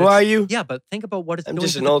 but dude, Who are you? Yeah, but think about what it's I'm doing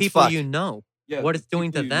just to an the old people fuck. you know. Yeah. What it's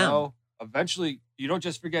doing people to you them. know, eventually, you don't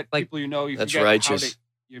just forget Like, people you know. You That's forget righteous.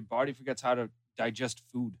 your body forgets how to digest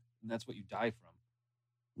food, and that's what you die from.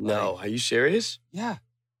 No, are you serious? Yeah.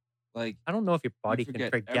 Like, I don't know if your body can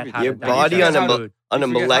forget forget everything. how Your to body digest on a food. On a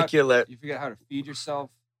You forget how- molecular, you forget how to feed yourself.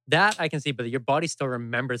 That I can see, but your body still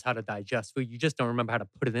remembers how to digest food. You just don't remember how to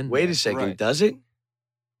put it in wait there. a second, Right. does it?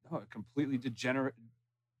 No, it completely degenerate.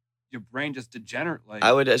 Your brain just degenerate. Like,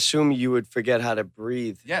 I would assume you would forget how to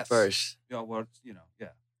breathe Yes. first. well, yeah.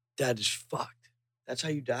 That is fucked. That's how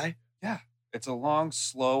you die? It's a long,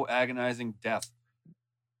 slow, agonizing death.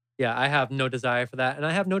 Yeah, I have no desire for that. And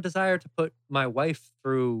I have no desire to put my wife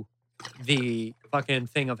through the fucking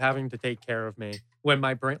thing of having to take care of me when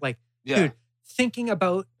my brain, like, dude, thinking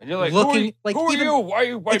about And you're like, looking, like, who are even- you? Why are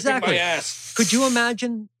you wiping Exactly. my ass? could you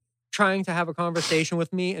imagine trying to have a conversation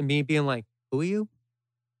with me and me being like, who are you?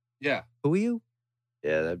 Yeah. Who are you?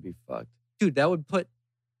 Yeah, that'd be fucked. Dude, that would put,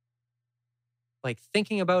 like,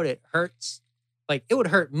 thinking about it hurts. Like, it would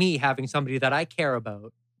hurt me having somebody that I care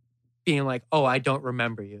about being like, oh, I don't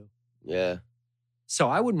remember you. Yeah. So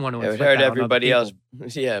I wouldn't want to It would inflict hurt that on other everybody else. people.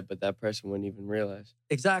 Yeah, but that person wouldn't even realize.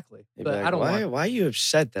 Exactly. They'd be But like, I don't why, want. why are you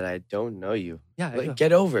upset that I don't know you? Yeah, Like,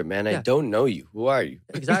 get over it, man. I Yeah. don't know you. Who are you?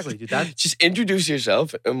 exactly, dude. That's Just introduce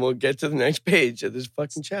yourself and we'll get to the next page of this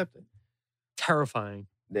fucking chapter. terrifying.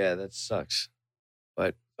 Yeah, that sucks.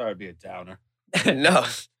 Sorry to be a downer. No.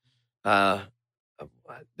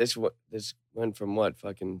 This went from what?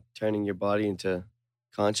 Fucking turning your body into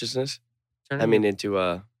consciousness? Turning I mean, into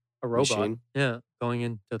a a robot. machine. Yeah, going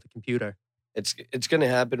into the computer. It's gonna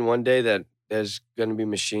happen one day that there's gonna be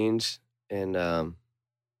machines and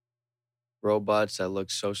robots that look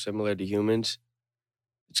so similar to humans.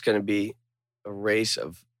 It's gonna be a race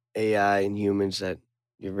of AI and humans that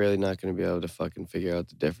you're really not gonna be able to fucking figure out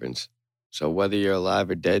the difference. So whether you're alive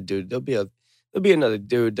or dead, dude, there'll be another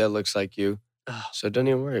dude that looks like you. Ugh, So don't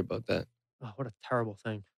even worry about that. oh, what a terrible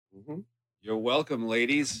thing. You're welcome,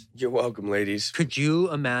 ladies. You're welcome, ladies. Could you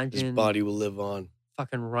This imagine body will live on.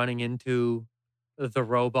 fucking running into the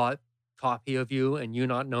robot copy of you and you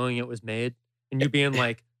not knowing it was made and you being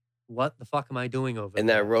like, what the fuck am I doing over And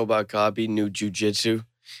there? that robot copy knew jujitsu.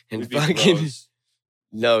 And We'd be fucking bros.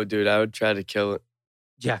 no, dude, I would try to kill it.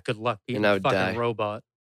 Yeah, good luck beating I a would fucking die. robot.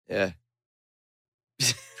 Yeah.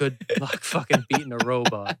 Good luck fucking beating a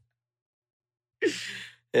robot.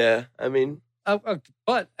 Yeah. I mean,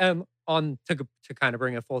 But on to kind of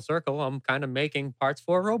bring it full circle, I'm kind of making parts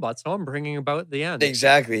for a robot, so I'm bringing about the end.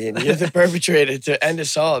 exactly. And you're the perpetrator to end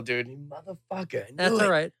us all, dude. You motherfucker. I That's knew all it.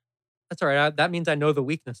 right. That's all right. That means I know the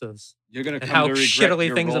weaknesses You're gonna and come how to regret shittily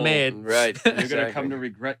your things role. are made. Right. You're gonna exactly. come to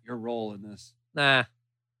regret your role in this. Nah.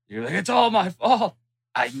 You're like, it's all my fault.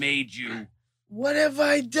 I made you. What have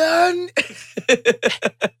I done?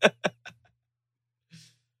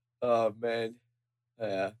 Oh man.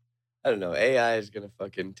 Yeah. I don't know. AI is gonna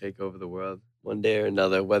fucking take over the world one day or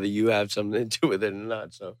another, whether you have something to do with it or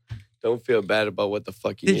not. So don't feel bad about what the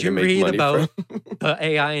fuck you Did need you to make read money about from. the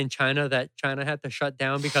AI in China that China had to shut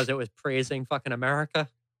down because it was praising fucking America?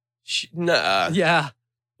 Nah. Yeah.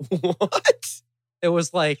 What? It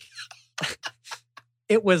was like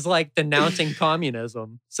it was like denouncing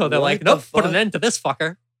communism. So they're What like, the nope, put an fuck? end to this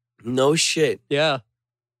fucker. No shit. Yeah.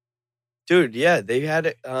 Dude, yeah, they had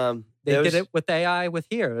it. They there did was- it with AI with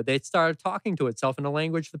here. They started talking to itself in a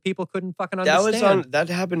language that people couldn't fucking That understand. that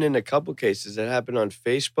happened in a couple cases. It happened on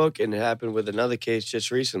Facebook and it happened with another case just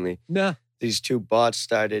recently. Yeah. These two bots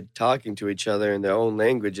started talking to each other in their own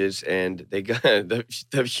languages, and they got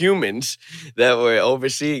the humans that were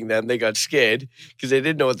overseeing them. They got scared because they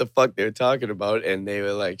didn't know what the fuck they were talking about, and they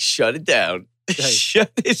were like, "Shut it down,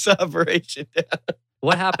 shut this operation down."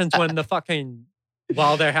 What happens when the fucking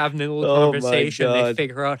while they're having a little Oh my conversation, they God.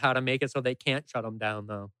 figure out how to make it so they can't shut them down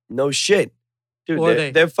though. No shit. Dude, Or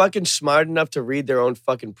they're fucking smart enough to read their own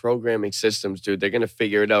fucking programming systems, dude. They're gonna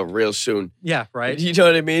figure it out real soon. Yeah, right. You know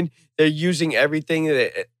what I mean? They're using everything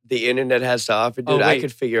that the internet has to offer, Oh, dude. I wait.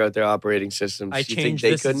 could figure out their operating systems. I You think changed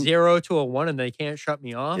they this couldn't? 0 to a 1 and they can't shut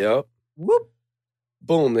me off. Yep. Whoop.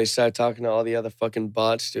 Boom. They start talking to all the other fucking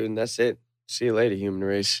bots, dude. And that's it. See you later, human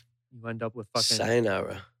race. You end up with fucking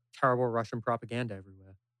Sayonara. terrible Russian propaganda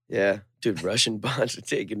everywhere. Yeah. Dude, Russian bots are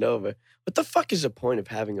taking over. What the fuck is the point of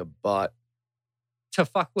having a bot? To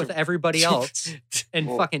fuck with everybody else and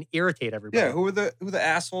Well, fucking irritate everybody. Yeah, who are the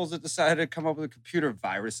assholes that decided to come up with computer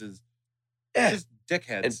viruses? Yeah. Just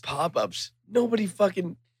dickheads. And pop-ups.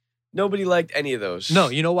 Nobody liked any of those. No,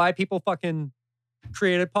 you know why people fucking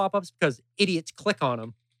created pop-ups? Because idiots click on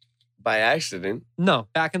them. By accident. No,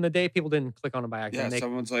 back in the day, people didn't click on them by yeah, accident. They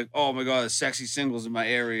someone's like, oh my god, sexy singles in my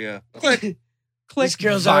area. Click. click This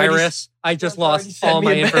girl's already- virus. I just girl's already lost sent all me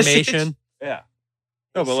my a message. information. Yeah.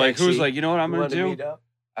 No, but like, who's Sexy. like, you know what I'm You gonna wanna do? meet up?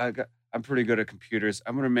 I'm pretty good at computers.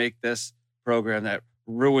 I'm gonna make this program that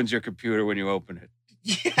ruins your computer when you open it.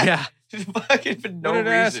 Yeah. Fucking for no what an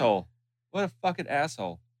reason. asshole. What a fucking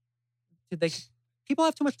asshole. Dude, people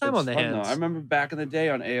have too much time It's on their fun, though. hands. I remember back in the day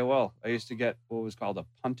on AOL, I used to get what was called a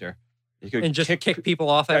punter. You could and just kick people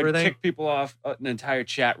off I'd everything. kick people off an entire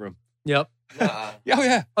chat room. Yep. Nuh-uh. Oh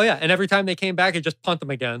yeah, Oh yeah. And every time they came back, it just punt them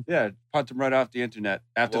again. yeah. Punt them right off the internet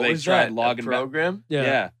after What they was tried that? logging A back. program?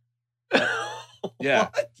 Yeah. Yeah, Yeah.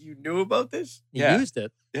 What? You knew about this? You Yeah. used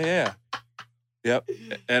it. yeah. Yep.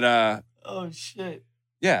 And Oh shit.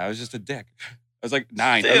 yeah, I was just a dick. I was like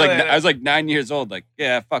 9. See you later. I was like 9 years old. Like,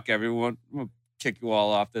 yeah, fuck everyone. I'm gonna kick you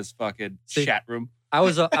all off this fucking See, chat room. I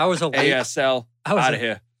was a late ASL. I was Out a- of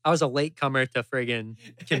here. I was a late comer to friggin'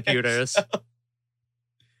 computers.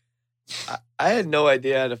 I had no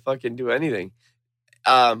idea how to fucking do anything.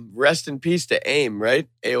 Rest in peace to AIM, right?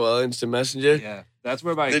 AOL Instant Messenger. Yeah, that's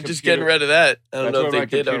where my They're just getting rid of that. I don't That's know where if they my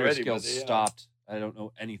did computer already. skills but they are. stopped. I don't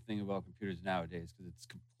know anything about computers nowadays because it's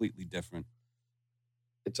completely different.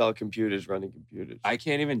 It's all computers running computers. I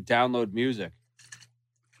can't even download music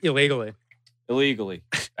Illegally. illegally.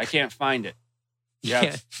 I can't find it. Yeah.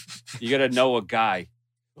 Yeah, you got to know a guy.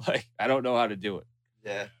 Like, I don't know how to do it.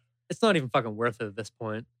 Yeah. It's not even fucking worth it at this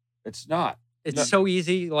point. It's not. It's No. so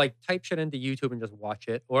easy. Like, type shit into YouTube and just watch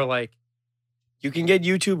it. Or like, You can get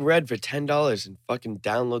YouTube Red for $10 and fucking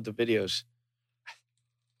download the videos.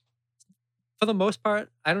 for the most part,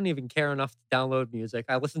 I don't even care enough to download music.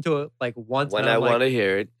 I listen to it like once When and I I'm like, want to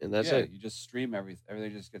hear it, and that's yeah, it. you just stream everything.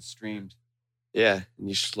 Everything just gets streamed. Yeah, and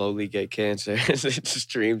you slowly get cancer as it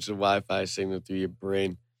streams the Wi-Fi signal through your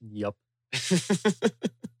brain. yup.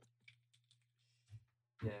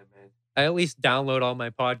 Yeah, man. I at least download all my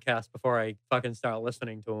podcasts before I fucking start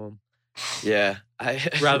listening to them Yeah, I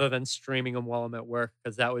rather than streaming them while I'm at work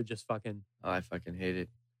because that would just fucking. Oh, I fucking hate it.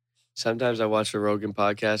 Sometimes I watch the Rogan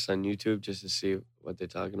podcast on YouTube just to see what they're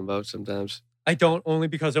talking about. Sometimes, I don't, only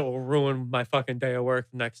because it will ruin my fucking day of work.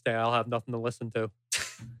 The next day I'll have nothing to listen to.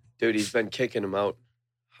 dude, he's been kicking them out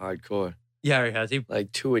hardcore, Yeah, he has. He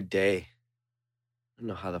like 2 a day. I don't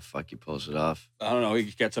know how the fuck he pulls it off. I don't know. He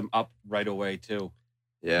gets them up right away too.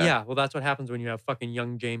 yeah. Well, that's what happens when you have fucking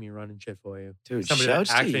young Jamie running shit for you. Dude, Somebody that shouts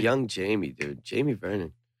to actually- young Jamie, dude. Jamie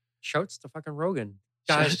Vernon. Shouts to fucking Rogan.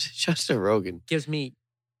 Guys, Shouts to Rogan. gives me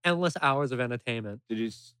endless hours of entertainment. Did you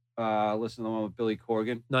listen to the one with Billy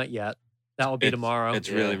Corgan? Not yet. That will be It's- tomorrow. It's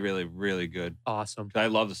Yeah. really, really, really good. Awesome. 'Cause I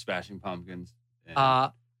love the Smashing Pumpkins. And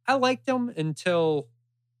I liked them until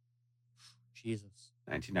Jesus.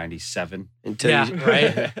 1997. Until Yeah, you-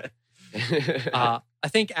 right? I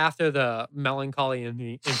think after the Melancholy and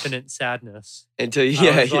the Infinite Sadness, Until I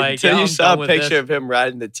yeah, was like, until yeah, you I'm saw done a with picture this. of him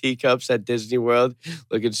riding the teacups at Disney World,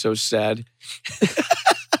 looking so sad.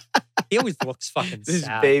 he always looks fucking This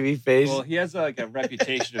sad. baby face. Well, he has like a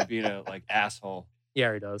reputation of being a like asshole.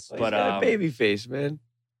 Yeah, he does. He's but, got a baby face, man.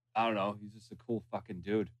 I don't know. He's just a cool fucking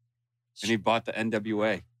dude. And he bought the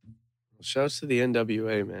NWA, Shouts to the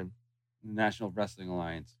NWA, man. the National Wrestling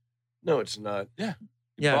Alliance. No, it's not. He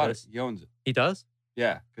Yeah, bought it it. is. He owns it. He does?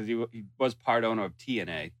 Yeah, because he was part owner of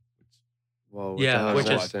TNA. Whoa, what Yeah, the hell which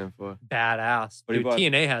does that is- stand for? Badass. But he Dude, bought-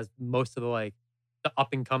 TNA has most of the up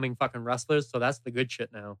and coming fucking wrestlers, so that's the good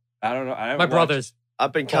shit now. I don't know. I haven't My watched- brother's,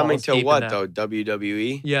 Up and coming Balls to deep in what that. though?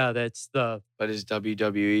 WWE. yeah, that's the, But is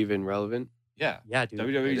WWE even relevant? Yeah, yeah, dude,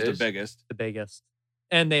 WWE's It the is? biggest. the biggest.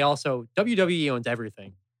 And they also, WWE owns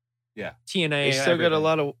everything. Yeah. TNA. They still got a everything.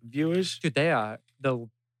 lot of viewers. Dude, they are the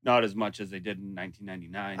Not as much as they did in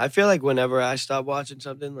 1999. I feel like whenever I stop watching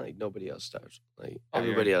something, like nobody else stops. Like Oh,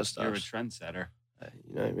 everybody else You're a stops. trendsetter.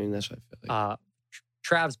 You know what I mean? That's what I feel like.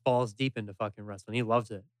 Trav's balls deep into fucking wrestling. He loves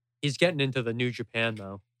it. He's getting into the New Japan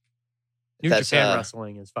though. New That's, Japan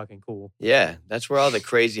wrestling is fucking cool. Yeah, that's where all the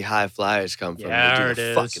crazy high flyers come from. Yeah, they it do the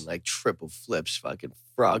is. fucking like triple flips, fucking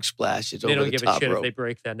frog splashes They over don't the give a top shit rope. if they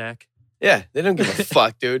break their neck. Yeah, they don't give a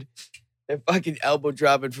fuck, dude. They're fucking elbow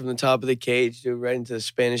dropping from the top of the cage, dude, right into the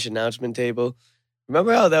Spanish announcement table.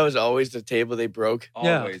 Remember how that was always the table they broke?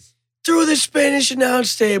 Yeah. Always. Through the Spanish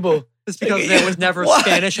announce table. It's because there was never Why?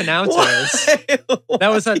 Spanish announcers. Why? That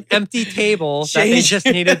was an empty table that they Change just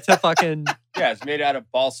it. needed to fucking Yeah, it's made out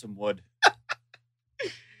of balsam wood.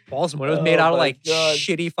 Balsamwood. It was made Oh out of my like God.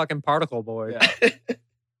 shitty fucking particle board. Yeah.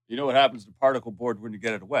 You know what happens to particle board when you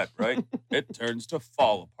get it wet, right? It turns to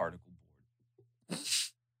fall particle board.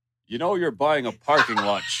 You know you're buying a parking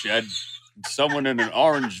lot shed and someone in an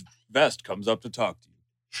orange vest comes up to talk to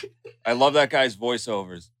you. I love that guy's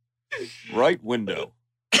voiceovers. Right window.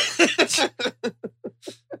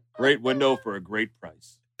 Great window for a great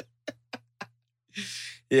price.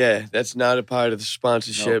 Yeah, that's not a part of the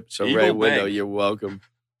sponsorship. So Eagle right window, Bank. you're welcome.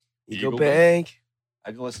 Eagle, Eagle Bank.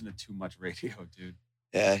 I listen to too much radio, dude.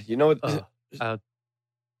 Yeah, you know what?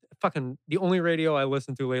 Fucking the only radio I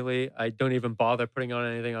listen to lately, I don't even bother putting on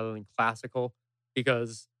anything other than classical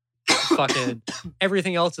because fucking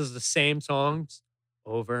everything else is the same songs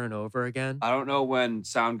over and over again. I don't know when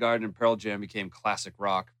Soundgarden and Pearl Jam became classic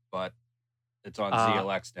rock, but it's on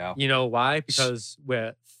ZLX now. You know why? Because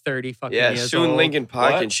we're 30 fucking Yeah, years soon old. Linkin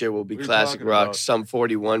Park What? and shit will be What are you classic talking rock. about? Sum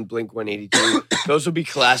 41, Blink 182. Those will be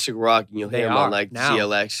classic rock, and you'll They hear them on are like now.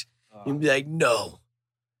 ZLX. You'll be like, no,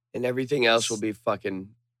 and everything else will be fucking.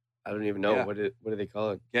 I don't even know Yeah. what do they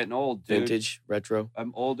call it? Getting old, dude. Vintage, retro.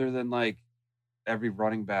 I'm older than like every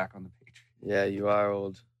running back on the Patriots. Yeah, you are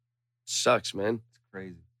old. Sucks, man. It's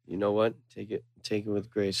crazy. You know what? Take it with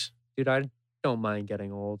grace. Dude, I don't mind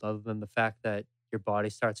getting old, other than the fact that your body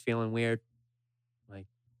starts feeling weird. Like,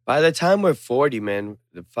 By the time we're 40, man,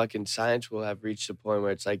 the fucking science will have reached a point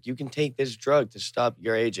where it's like you can take this drug to stop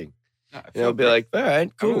your aging. No, I And feel it'll be great. like, all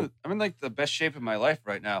right, cool. I'm in like the best shape of my life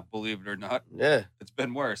right now, believe it or not. Yeah, It's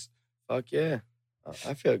been worse. fuck yeah.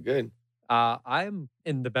 I feel good. I'm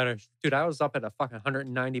in the better. Dude, I was up at a fucking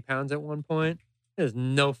 190 pounds at one point. There's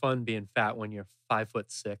no fun being fat when you're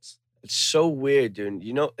 5'6". It's so weird, dude.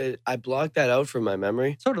 You know, I blocked that out from my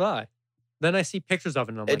memory. So did I. Then I see pictures of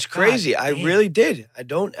it and I'm It's like, crazy. "God I damn." really did. I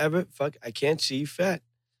don't ever I can't see you fat.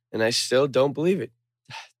 And I still don't believe it.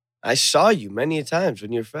 I saw you many a times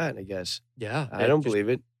when you're fat, I guess. Yeah. I don't believe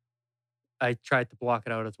it. I tried to block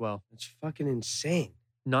it out as well. It's fucking insane.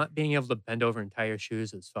 Not being able to bend over and tie your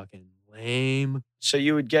shoes is fucking lame. So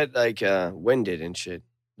you would get like winded and shit.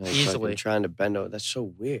 Like, fucking Easily. trying to bend over. That's so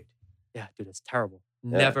weird. Yeah, dude, it's terrible.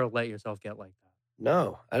 Yeah. Never let yourself get like that.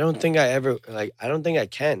 No, I don't think I ever I don't think I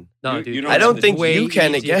can. No, You- dude. you don't I have don't to- think way you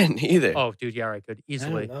can easier. again either. Oh, dude, yeah, I could I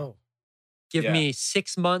easily. don't know. Give Yeah. me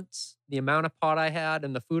 6 months, the amount of pot I had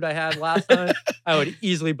and the food I had last time, I would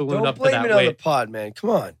easily balloon Don't up to blame that it on the weight. pod, man. Come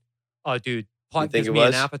on. Oh, dude, pot think gives it me an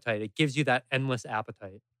was? appetite. It gives you that endless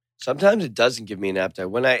appetite. Sometimes it doesn't give me an appetite.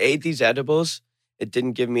 When I ate these edibles, it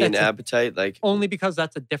didn't give me an That's a- appetite. Like, Only because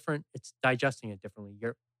it's digesting it differently.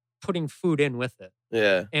 You're putting food in with it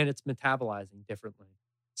yeah, and it's metabolizing differently.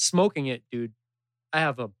 Smoking it, dude, I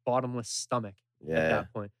have a bottomless stomach at yeah.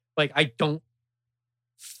 that point. Like, I don't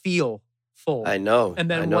feel full. I know. And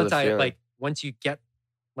then I know once the feeling. once you get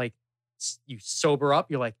like you sober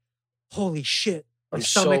up, you're like, holy shit, my I'm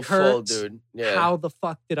so stomach full, hurts. dude. Yeah, How the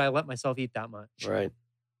fuck did I let myself eat that much? right.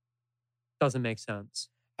 Doesn't make sense.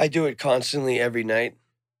 I do it constantly every night.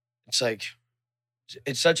 It's like,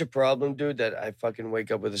 it's such a problem, dude, that I fucking wake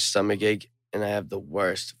up with a stomach ache and I have the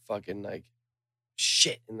worst fucking like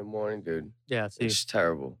shit in the morning, dude. Yeah, see, It's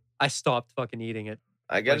terrible. I stopped fucking eating it.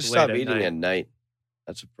 I gotta Like, stop late at eating night. at night.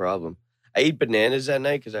 That's a problem. I eat bananas at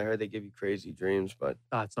night because I heard they give you crazy dreams, but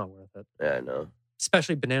Oh, it's not worth it. yeah, I know.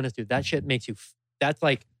 Especially bananas, dude. That shit makes you. That's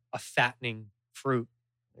like a fattening fruit.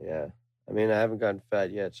 Yeah. I mean, I haven't gotten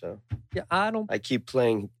fat yet, so Yeah, I don't. I keep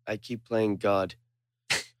playing God.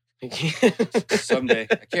 Someday.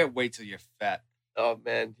 I can't wait till you're fat. Oh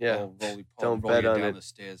man, yeah. Little roly Don't roll bet you on down it. the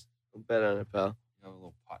stairs. Don't bet on it, pal. You have a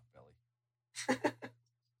little pot belly.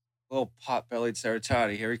 Little pot bellied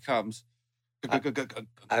Saratati. Here he comes.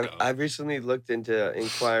 I've recently looked into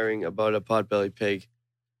inquiring about a potbelly pig.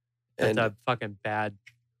 That's And a fucking bad,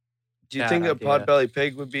 do you bad think a idea. potbelly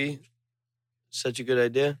pig would be such a good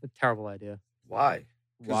idea? a terrible idea. Why?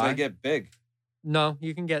 Because they get big. No,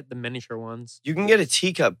 you can get the miniature ones. You can get a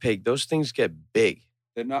teacup pig. Those things get big.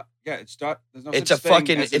 They're not. Yeah, it's not. There's no It's such a thing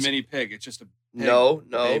fucking- as a it's- mini pig. It's just a. Pig, No, a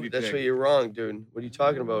baby that's pig. where you're wrong, dude. What are you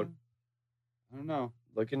talking about? I don't know.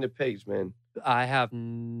 Look into pigs, man. I have,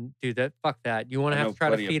 dude. Fuck that. You want I to have know to try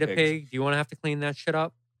to plenty of feed a pigs. pig? Do you want to have to clean that shit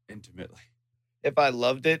up? Intimately. If I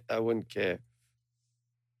loved it, I wouldn't care.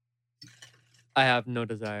 I have no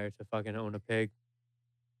desire to fucking own a pig.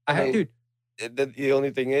 I I have, mean, dude. The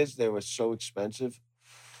only thing is, they were so expensive.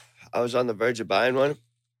 I was on the verge of buying one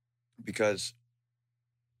because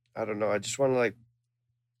I don't know. I just want to like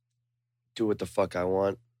do what the fuck I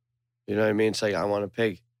want. You know what I mean? It's like I want a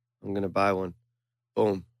pig. I'm gonna buy one.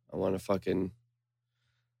 Boom. I want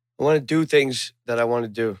to do things that I want to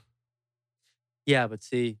do. Yeah, but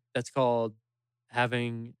see, that's called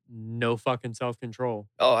having no fucking self control.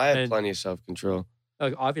 Oh, I have And- plenty of self control.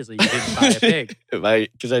 Like, obviously, you didn't buy a pig.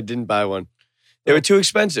 Because I didn't buy one. They were too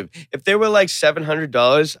expensive. If they were like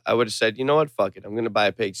 $700, I would have said, you know what? Fuck it. I'm gonna buy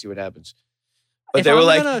a pig. See what happens. But If they were I'm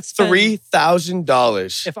like gonna spend-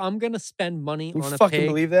 $3,000. If I'm gonna spend money You on a fucking pig,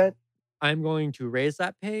 believe that? I'm going to raise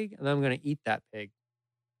that pig and I'm going to eat that pig.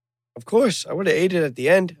 Of course, I would have ate it at the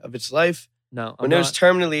end of its life. No, When it was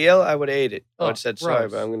terminally ill, I would have ate it. I would Oh, have said, sorry,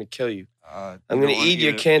 gross. but I'm going to kill you. I'm I'm going to eat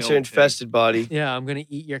your cancer-infested body, yeah, I'm going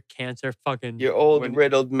to eat your cancer fucking. your old, When-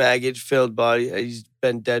 riddled, maggot-filled body. He's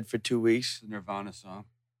been dead for 2 weeks. It's a Nirvana song.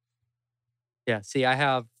 Yeah, see,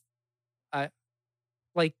 I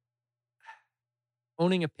like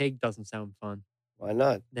owning a pig doesn't sound fun. Why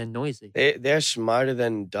not? They're noisy. They're smarter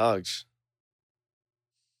than dogs.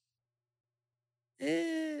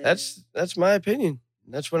 Eh, That's my opinion.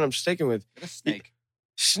 That's what I'm sticking with. Get a snake.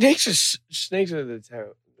 Snakes are the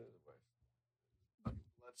terrible. The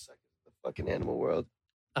fucking animal world.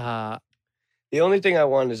 uh, The only thing I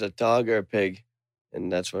want is a dog or a pig.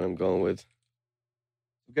 and that's what I'm going with.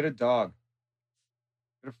 Get a dog.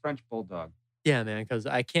 Get a French bulldog. Yeah, man, because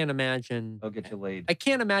I can't imagine. They'll get you laid. I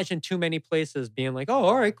can't imagine too many places being like, "Oh,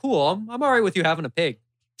 all right, cool. I'm all right with you having a pig."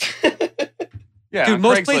 Yeah, Dude, on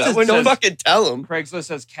most Craigslist, places it Well, no says- fucking tell them. Craigslist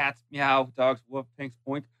says cats meow, dogs woof, pinks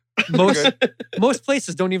point. Most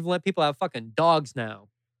places don't even let people have fucking dogs now.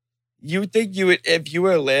 You think you would, if you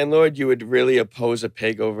were a landlord, you would really oppose a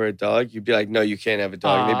pig over a dog? You'd be like, no, you can't have a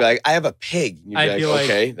dog. And they'd be like, I have a pig. And you'd I'd be be like, like-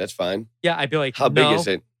 okay, that's fine. Yeah, I'd be like, How big "No, is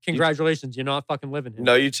it? Congratulations, you're not fucking living here."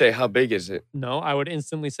 No, you'd say, how big is it? No, I would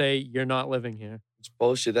instantly say you're not living here. It's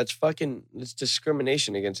bullshit. It's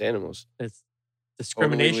discrimination against animals. It's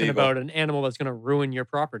discrimination legal. about an animal that's gonna ruin your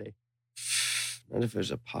property. Not if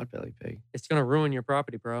there's a potbelly pig. It's gonna ruin your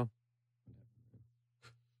property, bro.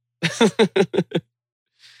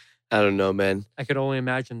 I don't know, man. I could only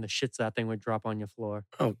imagine the shits that thing would drop on your floor.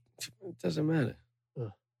 It doesn't matter.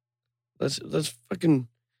 Ugh. Let's fucking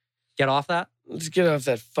Get off that. let's get off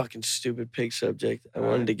that fucking stupid pig subject. I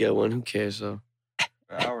wanted to get one. Who cares though? An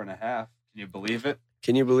hour and a half. Can you believe it?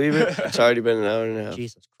 Can you believe it? It's already been an hour and a half.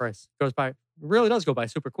 Jesus Christ, goes by. It really does go by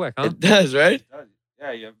super quick, huh? It does, right?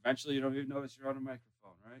 Yeah, eventually you don't even notice you're on a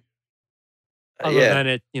microphone, right? Other Yeah. than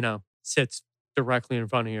it, sits directly in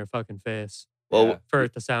front of your fucking face Well, Yeah. for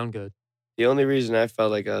it to sound good. the only reason I felt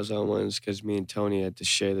like I was on one is because me and Tony had to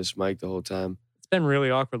share this mic the whole time. It's been really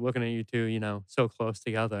awkward looking at you two, so close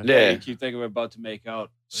together. Yeah. You keep thinking we're about to make out.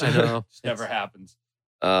 I know. It never happens.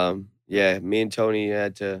 Yeah, me and Tony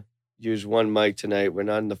had to use one mic tonight. We're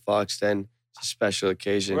not in the Fox Den. It's a special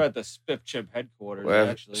occasion. We're at the Spiff Chimp headquarters, We're at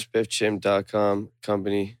actually. spiffchimp.com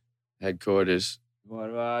company headquarters. You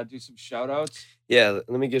want to do some shout outs? Yeah,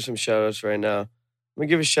 let me give some shout outs right now. Let me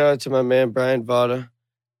give a shout out to my man Brian Vada.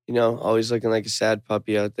 Always looking like a sad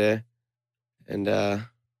puppy out there. And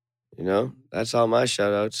that's all my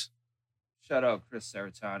shout outs. Shout out Chris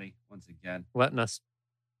Saratani once again. Letting us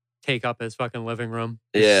take up his fucking living room.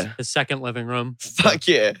 Yeah. His second living room. Fuck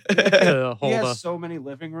yeah. To He hold has a, so many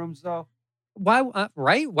living rooms, though. why?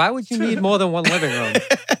 Right? Why would you need more than one living room?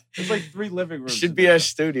 There's like 3 living rooms. Should in be there, our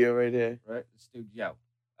studio right here. right? The studio.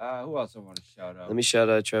 Who else I want to shout out? Let me shout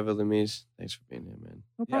out Trevor Lemise. Thanks for being here, man.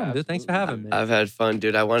 No problem, dude. Thanks for absolutely. having me. I've had fun,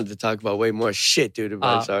 dude. I wanted to talk about way more shit, dude,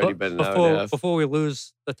 but it's already been an hour and a half. Before we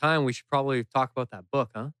lose the time, we should probably talk about that book,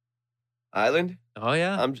 huh? Island? Oh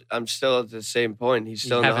yeah. I'm still at the same point. He's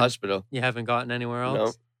still in the haven't- hospital. You haven't gotten anywhere No.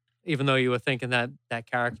 else, even though you were thinking that that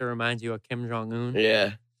character reminds you of Kim Jong Un.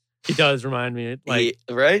 Yeah. He does remind me like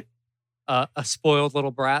Right? a spoiled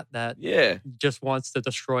little brat that Yeah. just wants to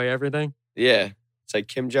destroy everything. Yeah. It's like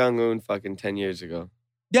Kim Jong Un fucking 10 years ago.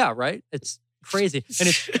 Yeah, right. It's crazy, and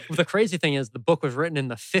it's the crazy thing is the book was written in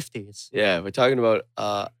the 50s. Yeah, we're talking about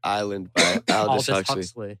Island by Aldous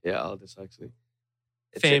Huxley. Yeah, Aldous Huxley.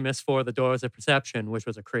 It's Famous for The Doors of Perception, which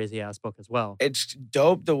was a crazy ass book as well. It's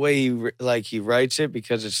dope the way he writes it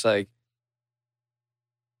because it's like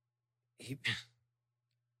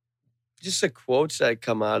just the quotes that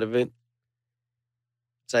come out of it.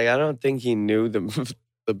 It's like I don't think he knew the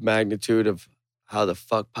the magnitude of how the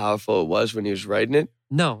fuck powerful it was when he was writing it.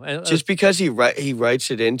 No, Just because he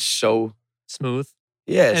writes it in so smooth.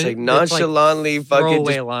 yeah, it's And like it's like nonchalantly fucking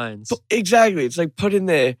Throwaway just, lines. exactly. It's like put in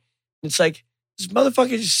there. It's like this motherfucker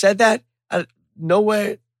just said that out of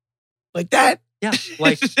nowhere, like that. Yeah,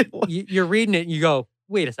 like you're reading it and you go,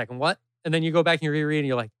 wait a second, what? And then you go back and you reread and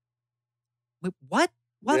you're like, wait, what?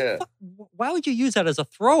 What? Yeah. Why would you use that as a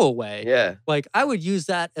throwaway? Yeah. Like I would use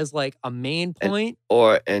that as like a main And- point.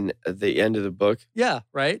 Or and at the end of the book, Yeah,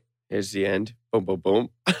 right. here's the end. Boom, boom, boom.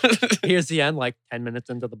 Here's the end, like 10 minutes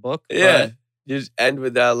into the book. Yeah. You just end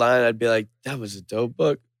with that line. I'd be like, that was a dope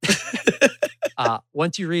book. But,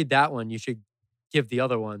 once you read that one, you should give the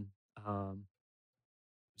other one.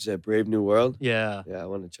 Is that Brave New World? Yeah, Yeah, I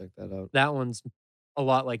want to check that out. that one's a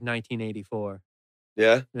lot like 1984.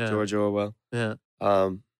 Yeah, Yeah. George Orwell. Yeah.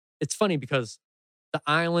 It's It's funny because The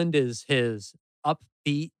Island is his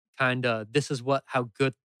upbeat kind of, this is how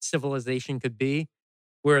good civilization could be.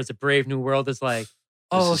 Whereas A Brave New World is like,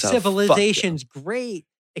 oh, is how fucked up." civilization's great,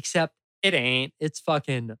 except it ain't. It's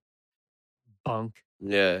fucking bunk.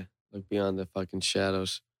 Yeah, look beyond the fucking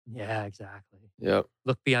shadows. Yeah, exactly. Yep,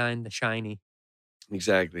 Look behind the shiny.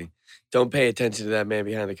 exactly. Don't pay attention to that man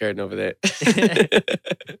behind the curtain over there.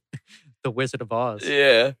 The Wizard of Oz.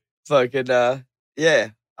 yeah, fucking yeah.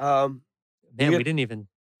 Man, you- we didn't even.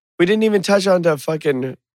 We didn't even touch on the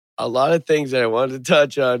fucking a lot of things that I wanted to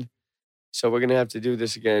touch on. So we're gonna have to do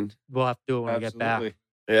this again. We'll have to do it when we get back. Absolutely.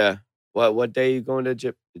 Yeah. What day are you going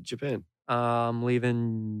to Japan?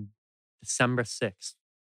 Leaving December 6th.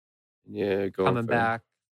 Yeah, going Coming for- back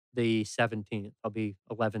the 17th. I'll be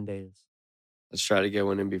 11 days. Let's try to get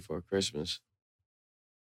one in before Christmas.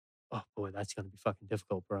 Oh boy, that's gonna be fucking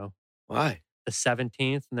difficult, bro. Why? The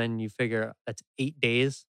 17th, and then you figure that's 8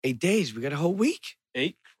 days. 8 days. We got a whole week.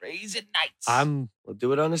 8 crazy nights. We'll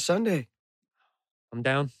do it on a Sunday. I'm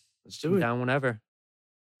down. Let's do I'm it. down whenever.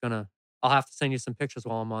 I'll have to send you some pictures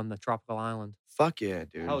while I'm on the tropical island. Fuck yeah,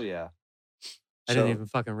 dude. Hell yeah. I didn't So- even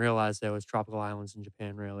fucking realize there was tropical islands in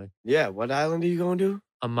Japan, really. Yeah, what island are you going to?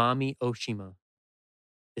 Amami Oshima.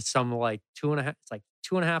 It's some like 2.5. It's like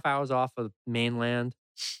 2.5 hours off of mainland,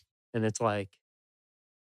 and it's like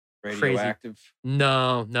Radioactive.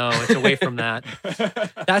 no, it's away from that.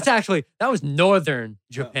 That was northern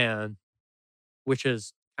Japan, which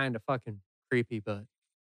is kind of fucking creepy. But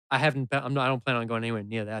I don't plan on going anywhere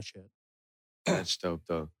near that shit. That's dope,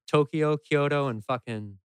 though. Tokyo, Kyoto, and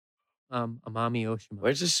fucking Amami Oshima,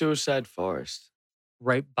 Where's the Suicide Forest?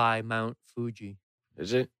 right by Mount Fuji.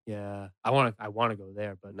 Is it? Yeah, I want to go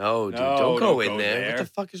there, but No, dude. No, don't go don't in go there. What there. the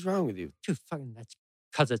fuck is wrong with you? dude, fucking that's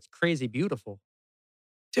because it's crazy beautiful,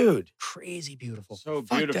 Dude. crazy beautiful. So Fuck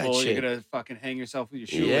that beautiful. shit. You're gonna fucking hang yourself with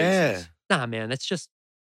your Yeah. shoelaces. Nah, man, it's just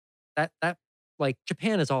that like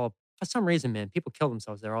Japan is all for some reason, man. People kill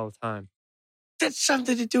themselves there all the time. That's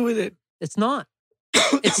something to do with it. It's not.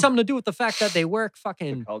 It's something to do with the fact that they work The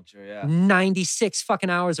fucking culture, yeah. 96 fucking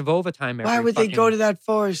hours of overtime every Why would they go to that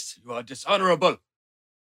forest? You are dishonorable.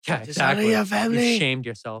 Yeah, Dishonor exactly. your family? You shamed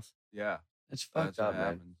yourself. Yeah. That's That's fucked what up, man.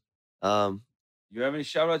 happened. Um, You have any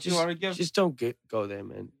shout outs you just, want to give? just don't go there,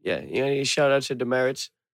 man. Yeah, you got any shout outs to demerits?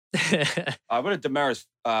 I'm gonna Damaris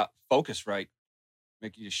Focusrite,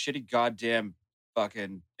 making your shitty goddamn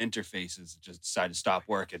fucking interfaces just decide to stop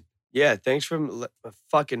working. Yeah, thanks for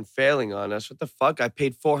fucking failing on us. What the fuck? I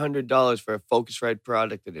paid $400 for a Focusrite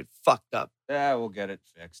product and it fucked up. Yeah, we'll get it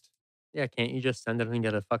fixed. Yeah, can't you just send it and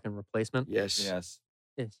get a fucking replacement? Yes. Yes.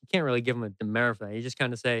 Yes, you can't really give them a demerit for that. You just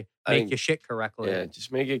kind of say, I make didn't- your shit correctly. Yeah, just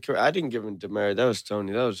make it correct. I didn't give him demerit. That was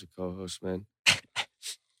Tony. That was the co-host, man.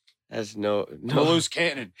 That's no. I'm a loose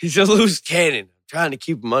cannon. He's a loose cannon. I'm trying to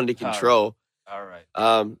keep him under All right. control. All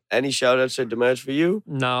right. Any shout outs or demerits for you?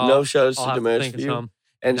 No, No shout outs I'll to have to demerits think for of you. some.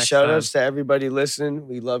 And next shout outs to everybody listening.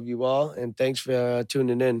 We love you all. And thanks for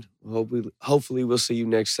tuning in. Hopefully we'll see you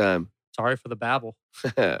next time. Sorry for the babble.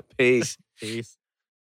 Peace. Peace.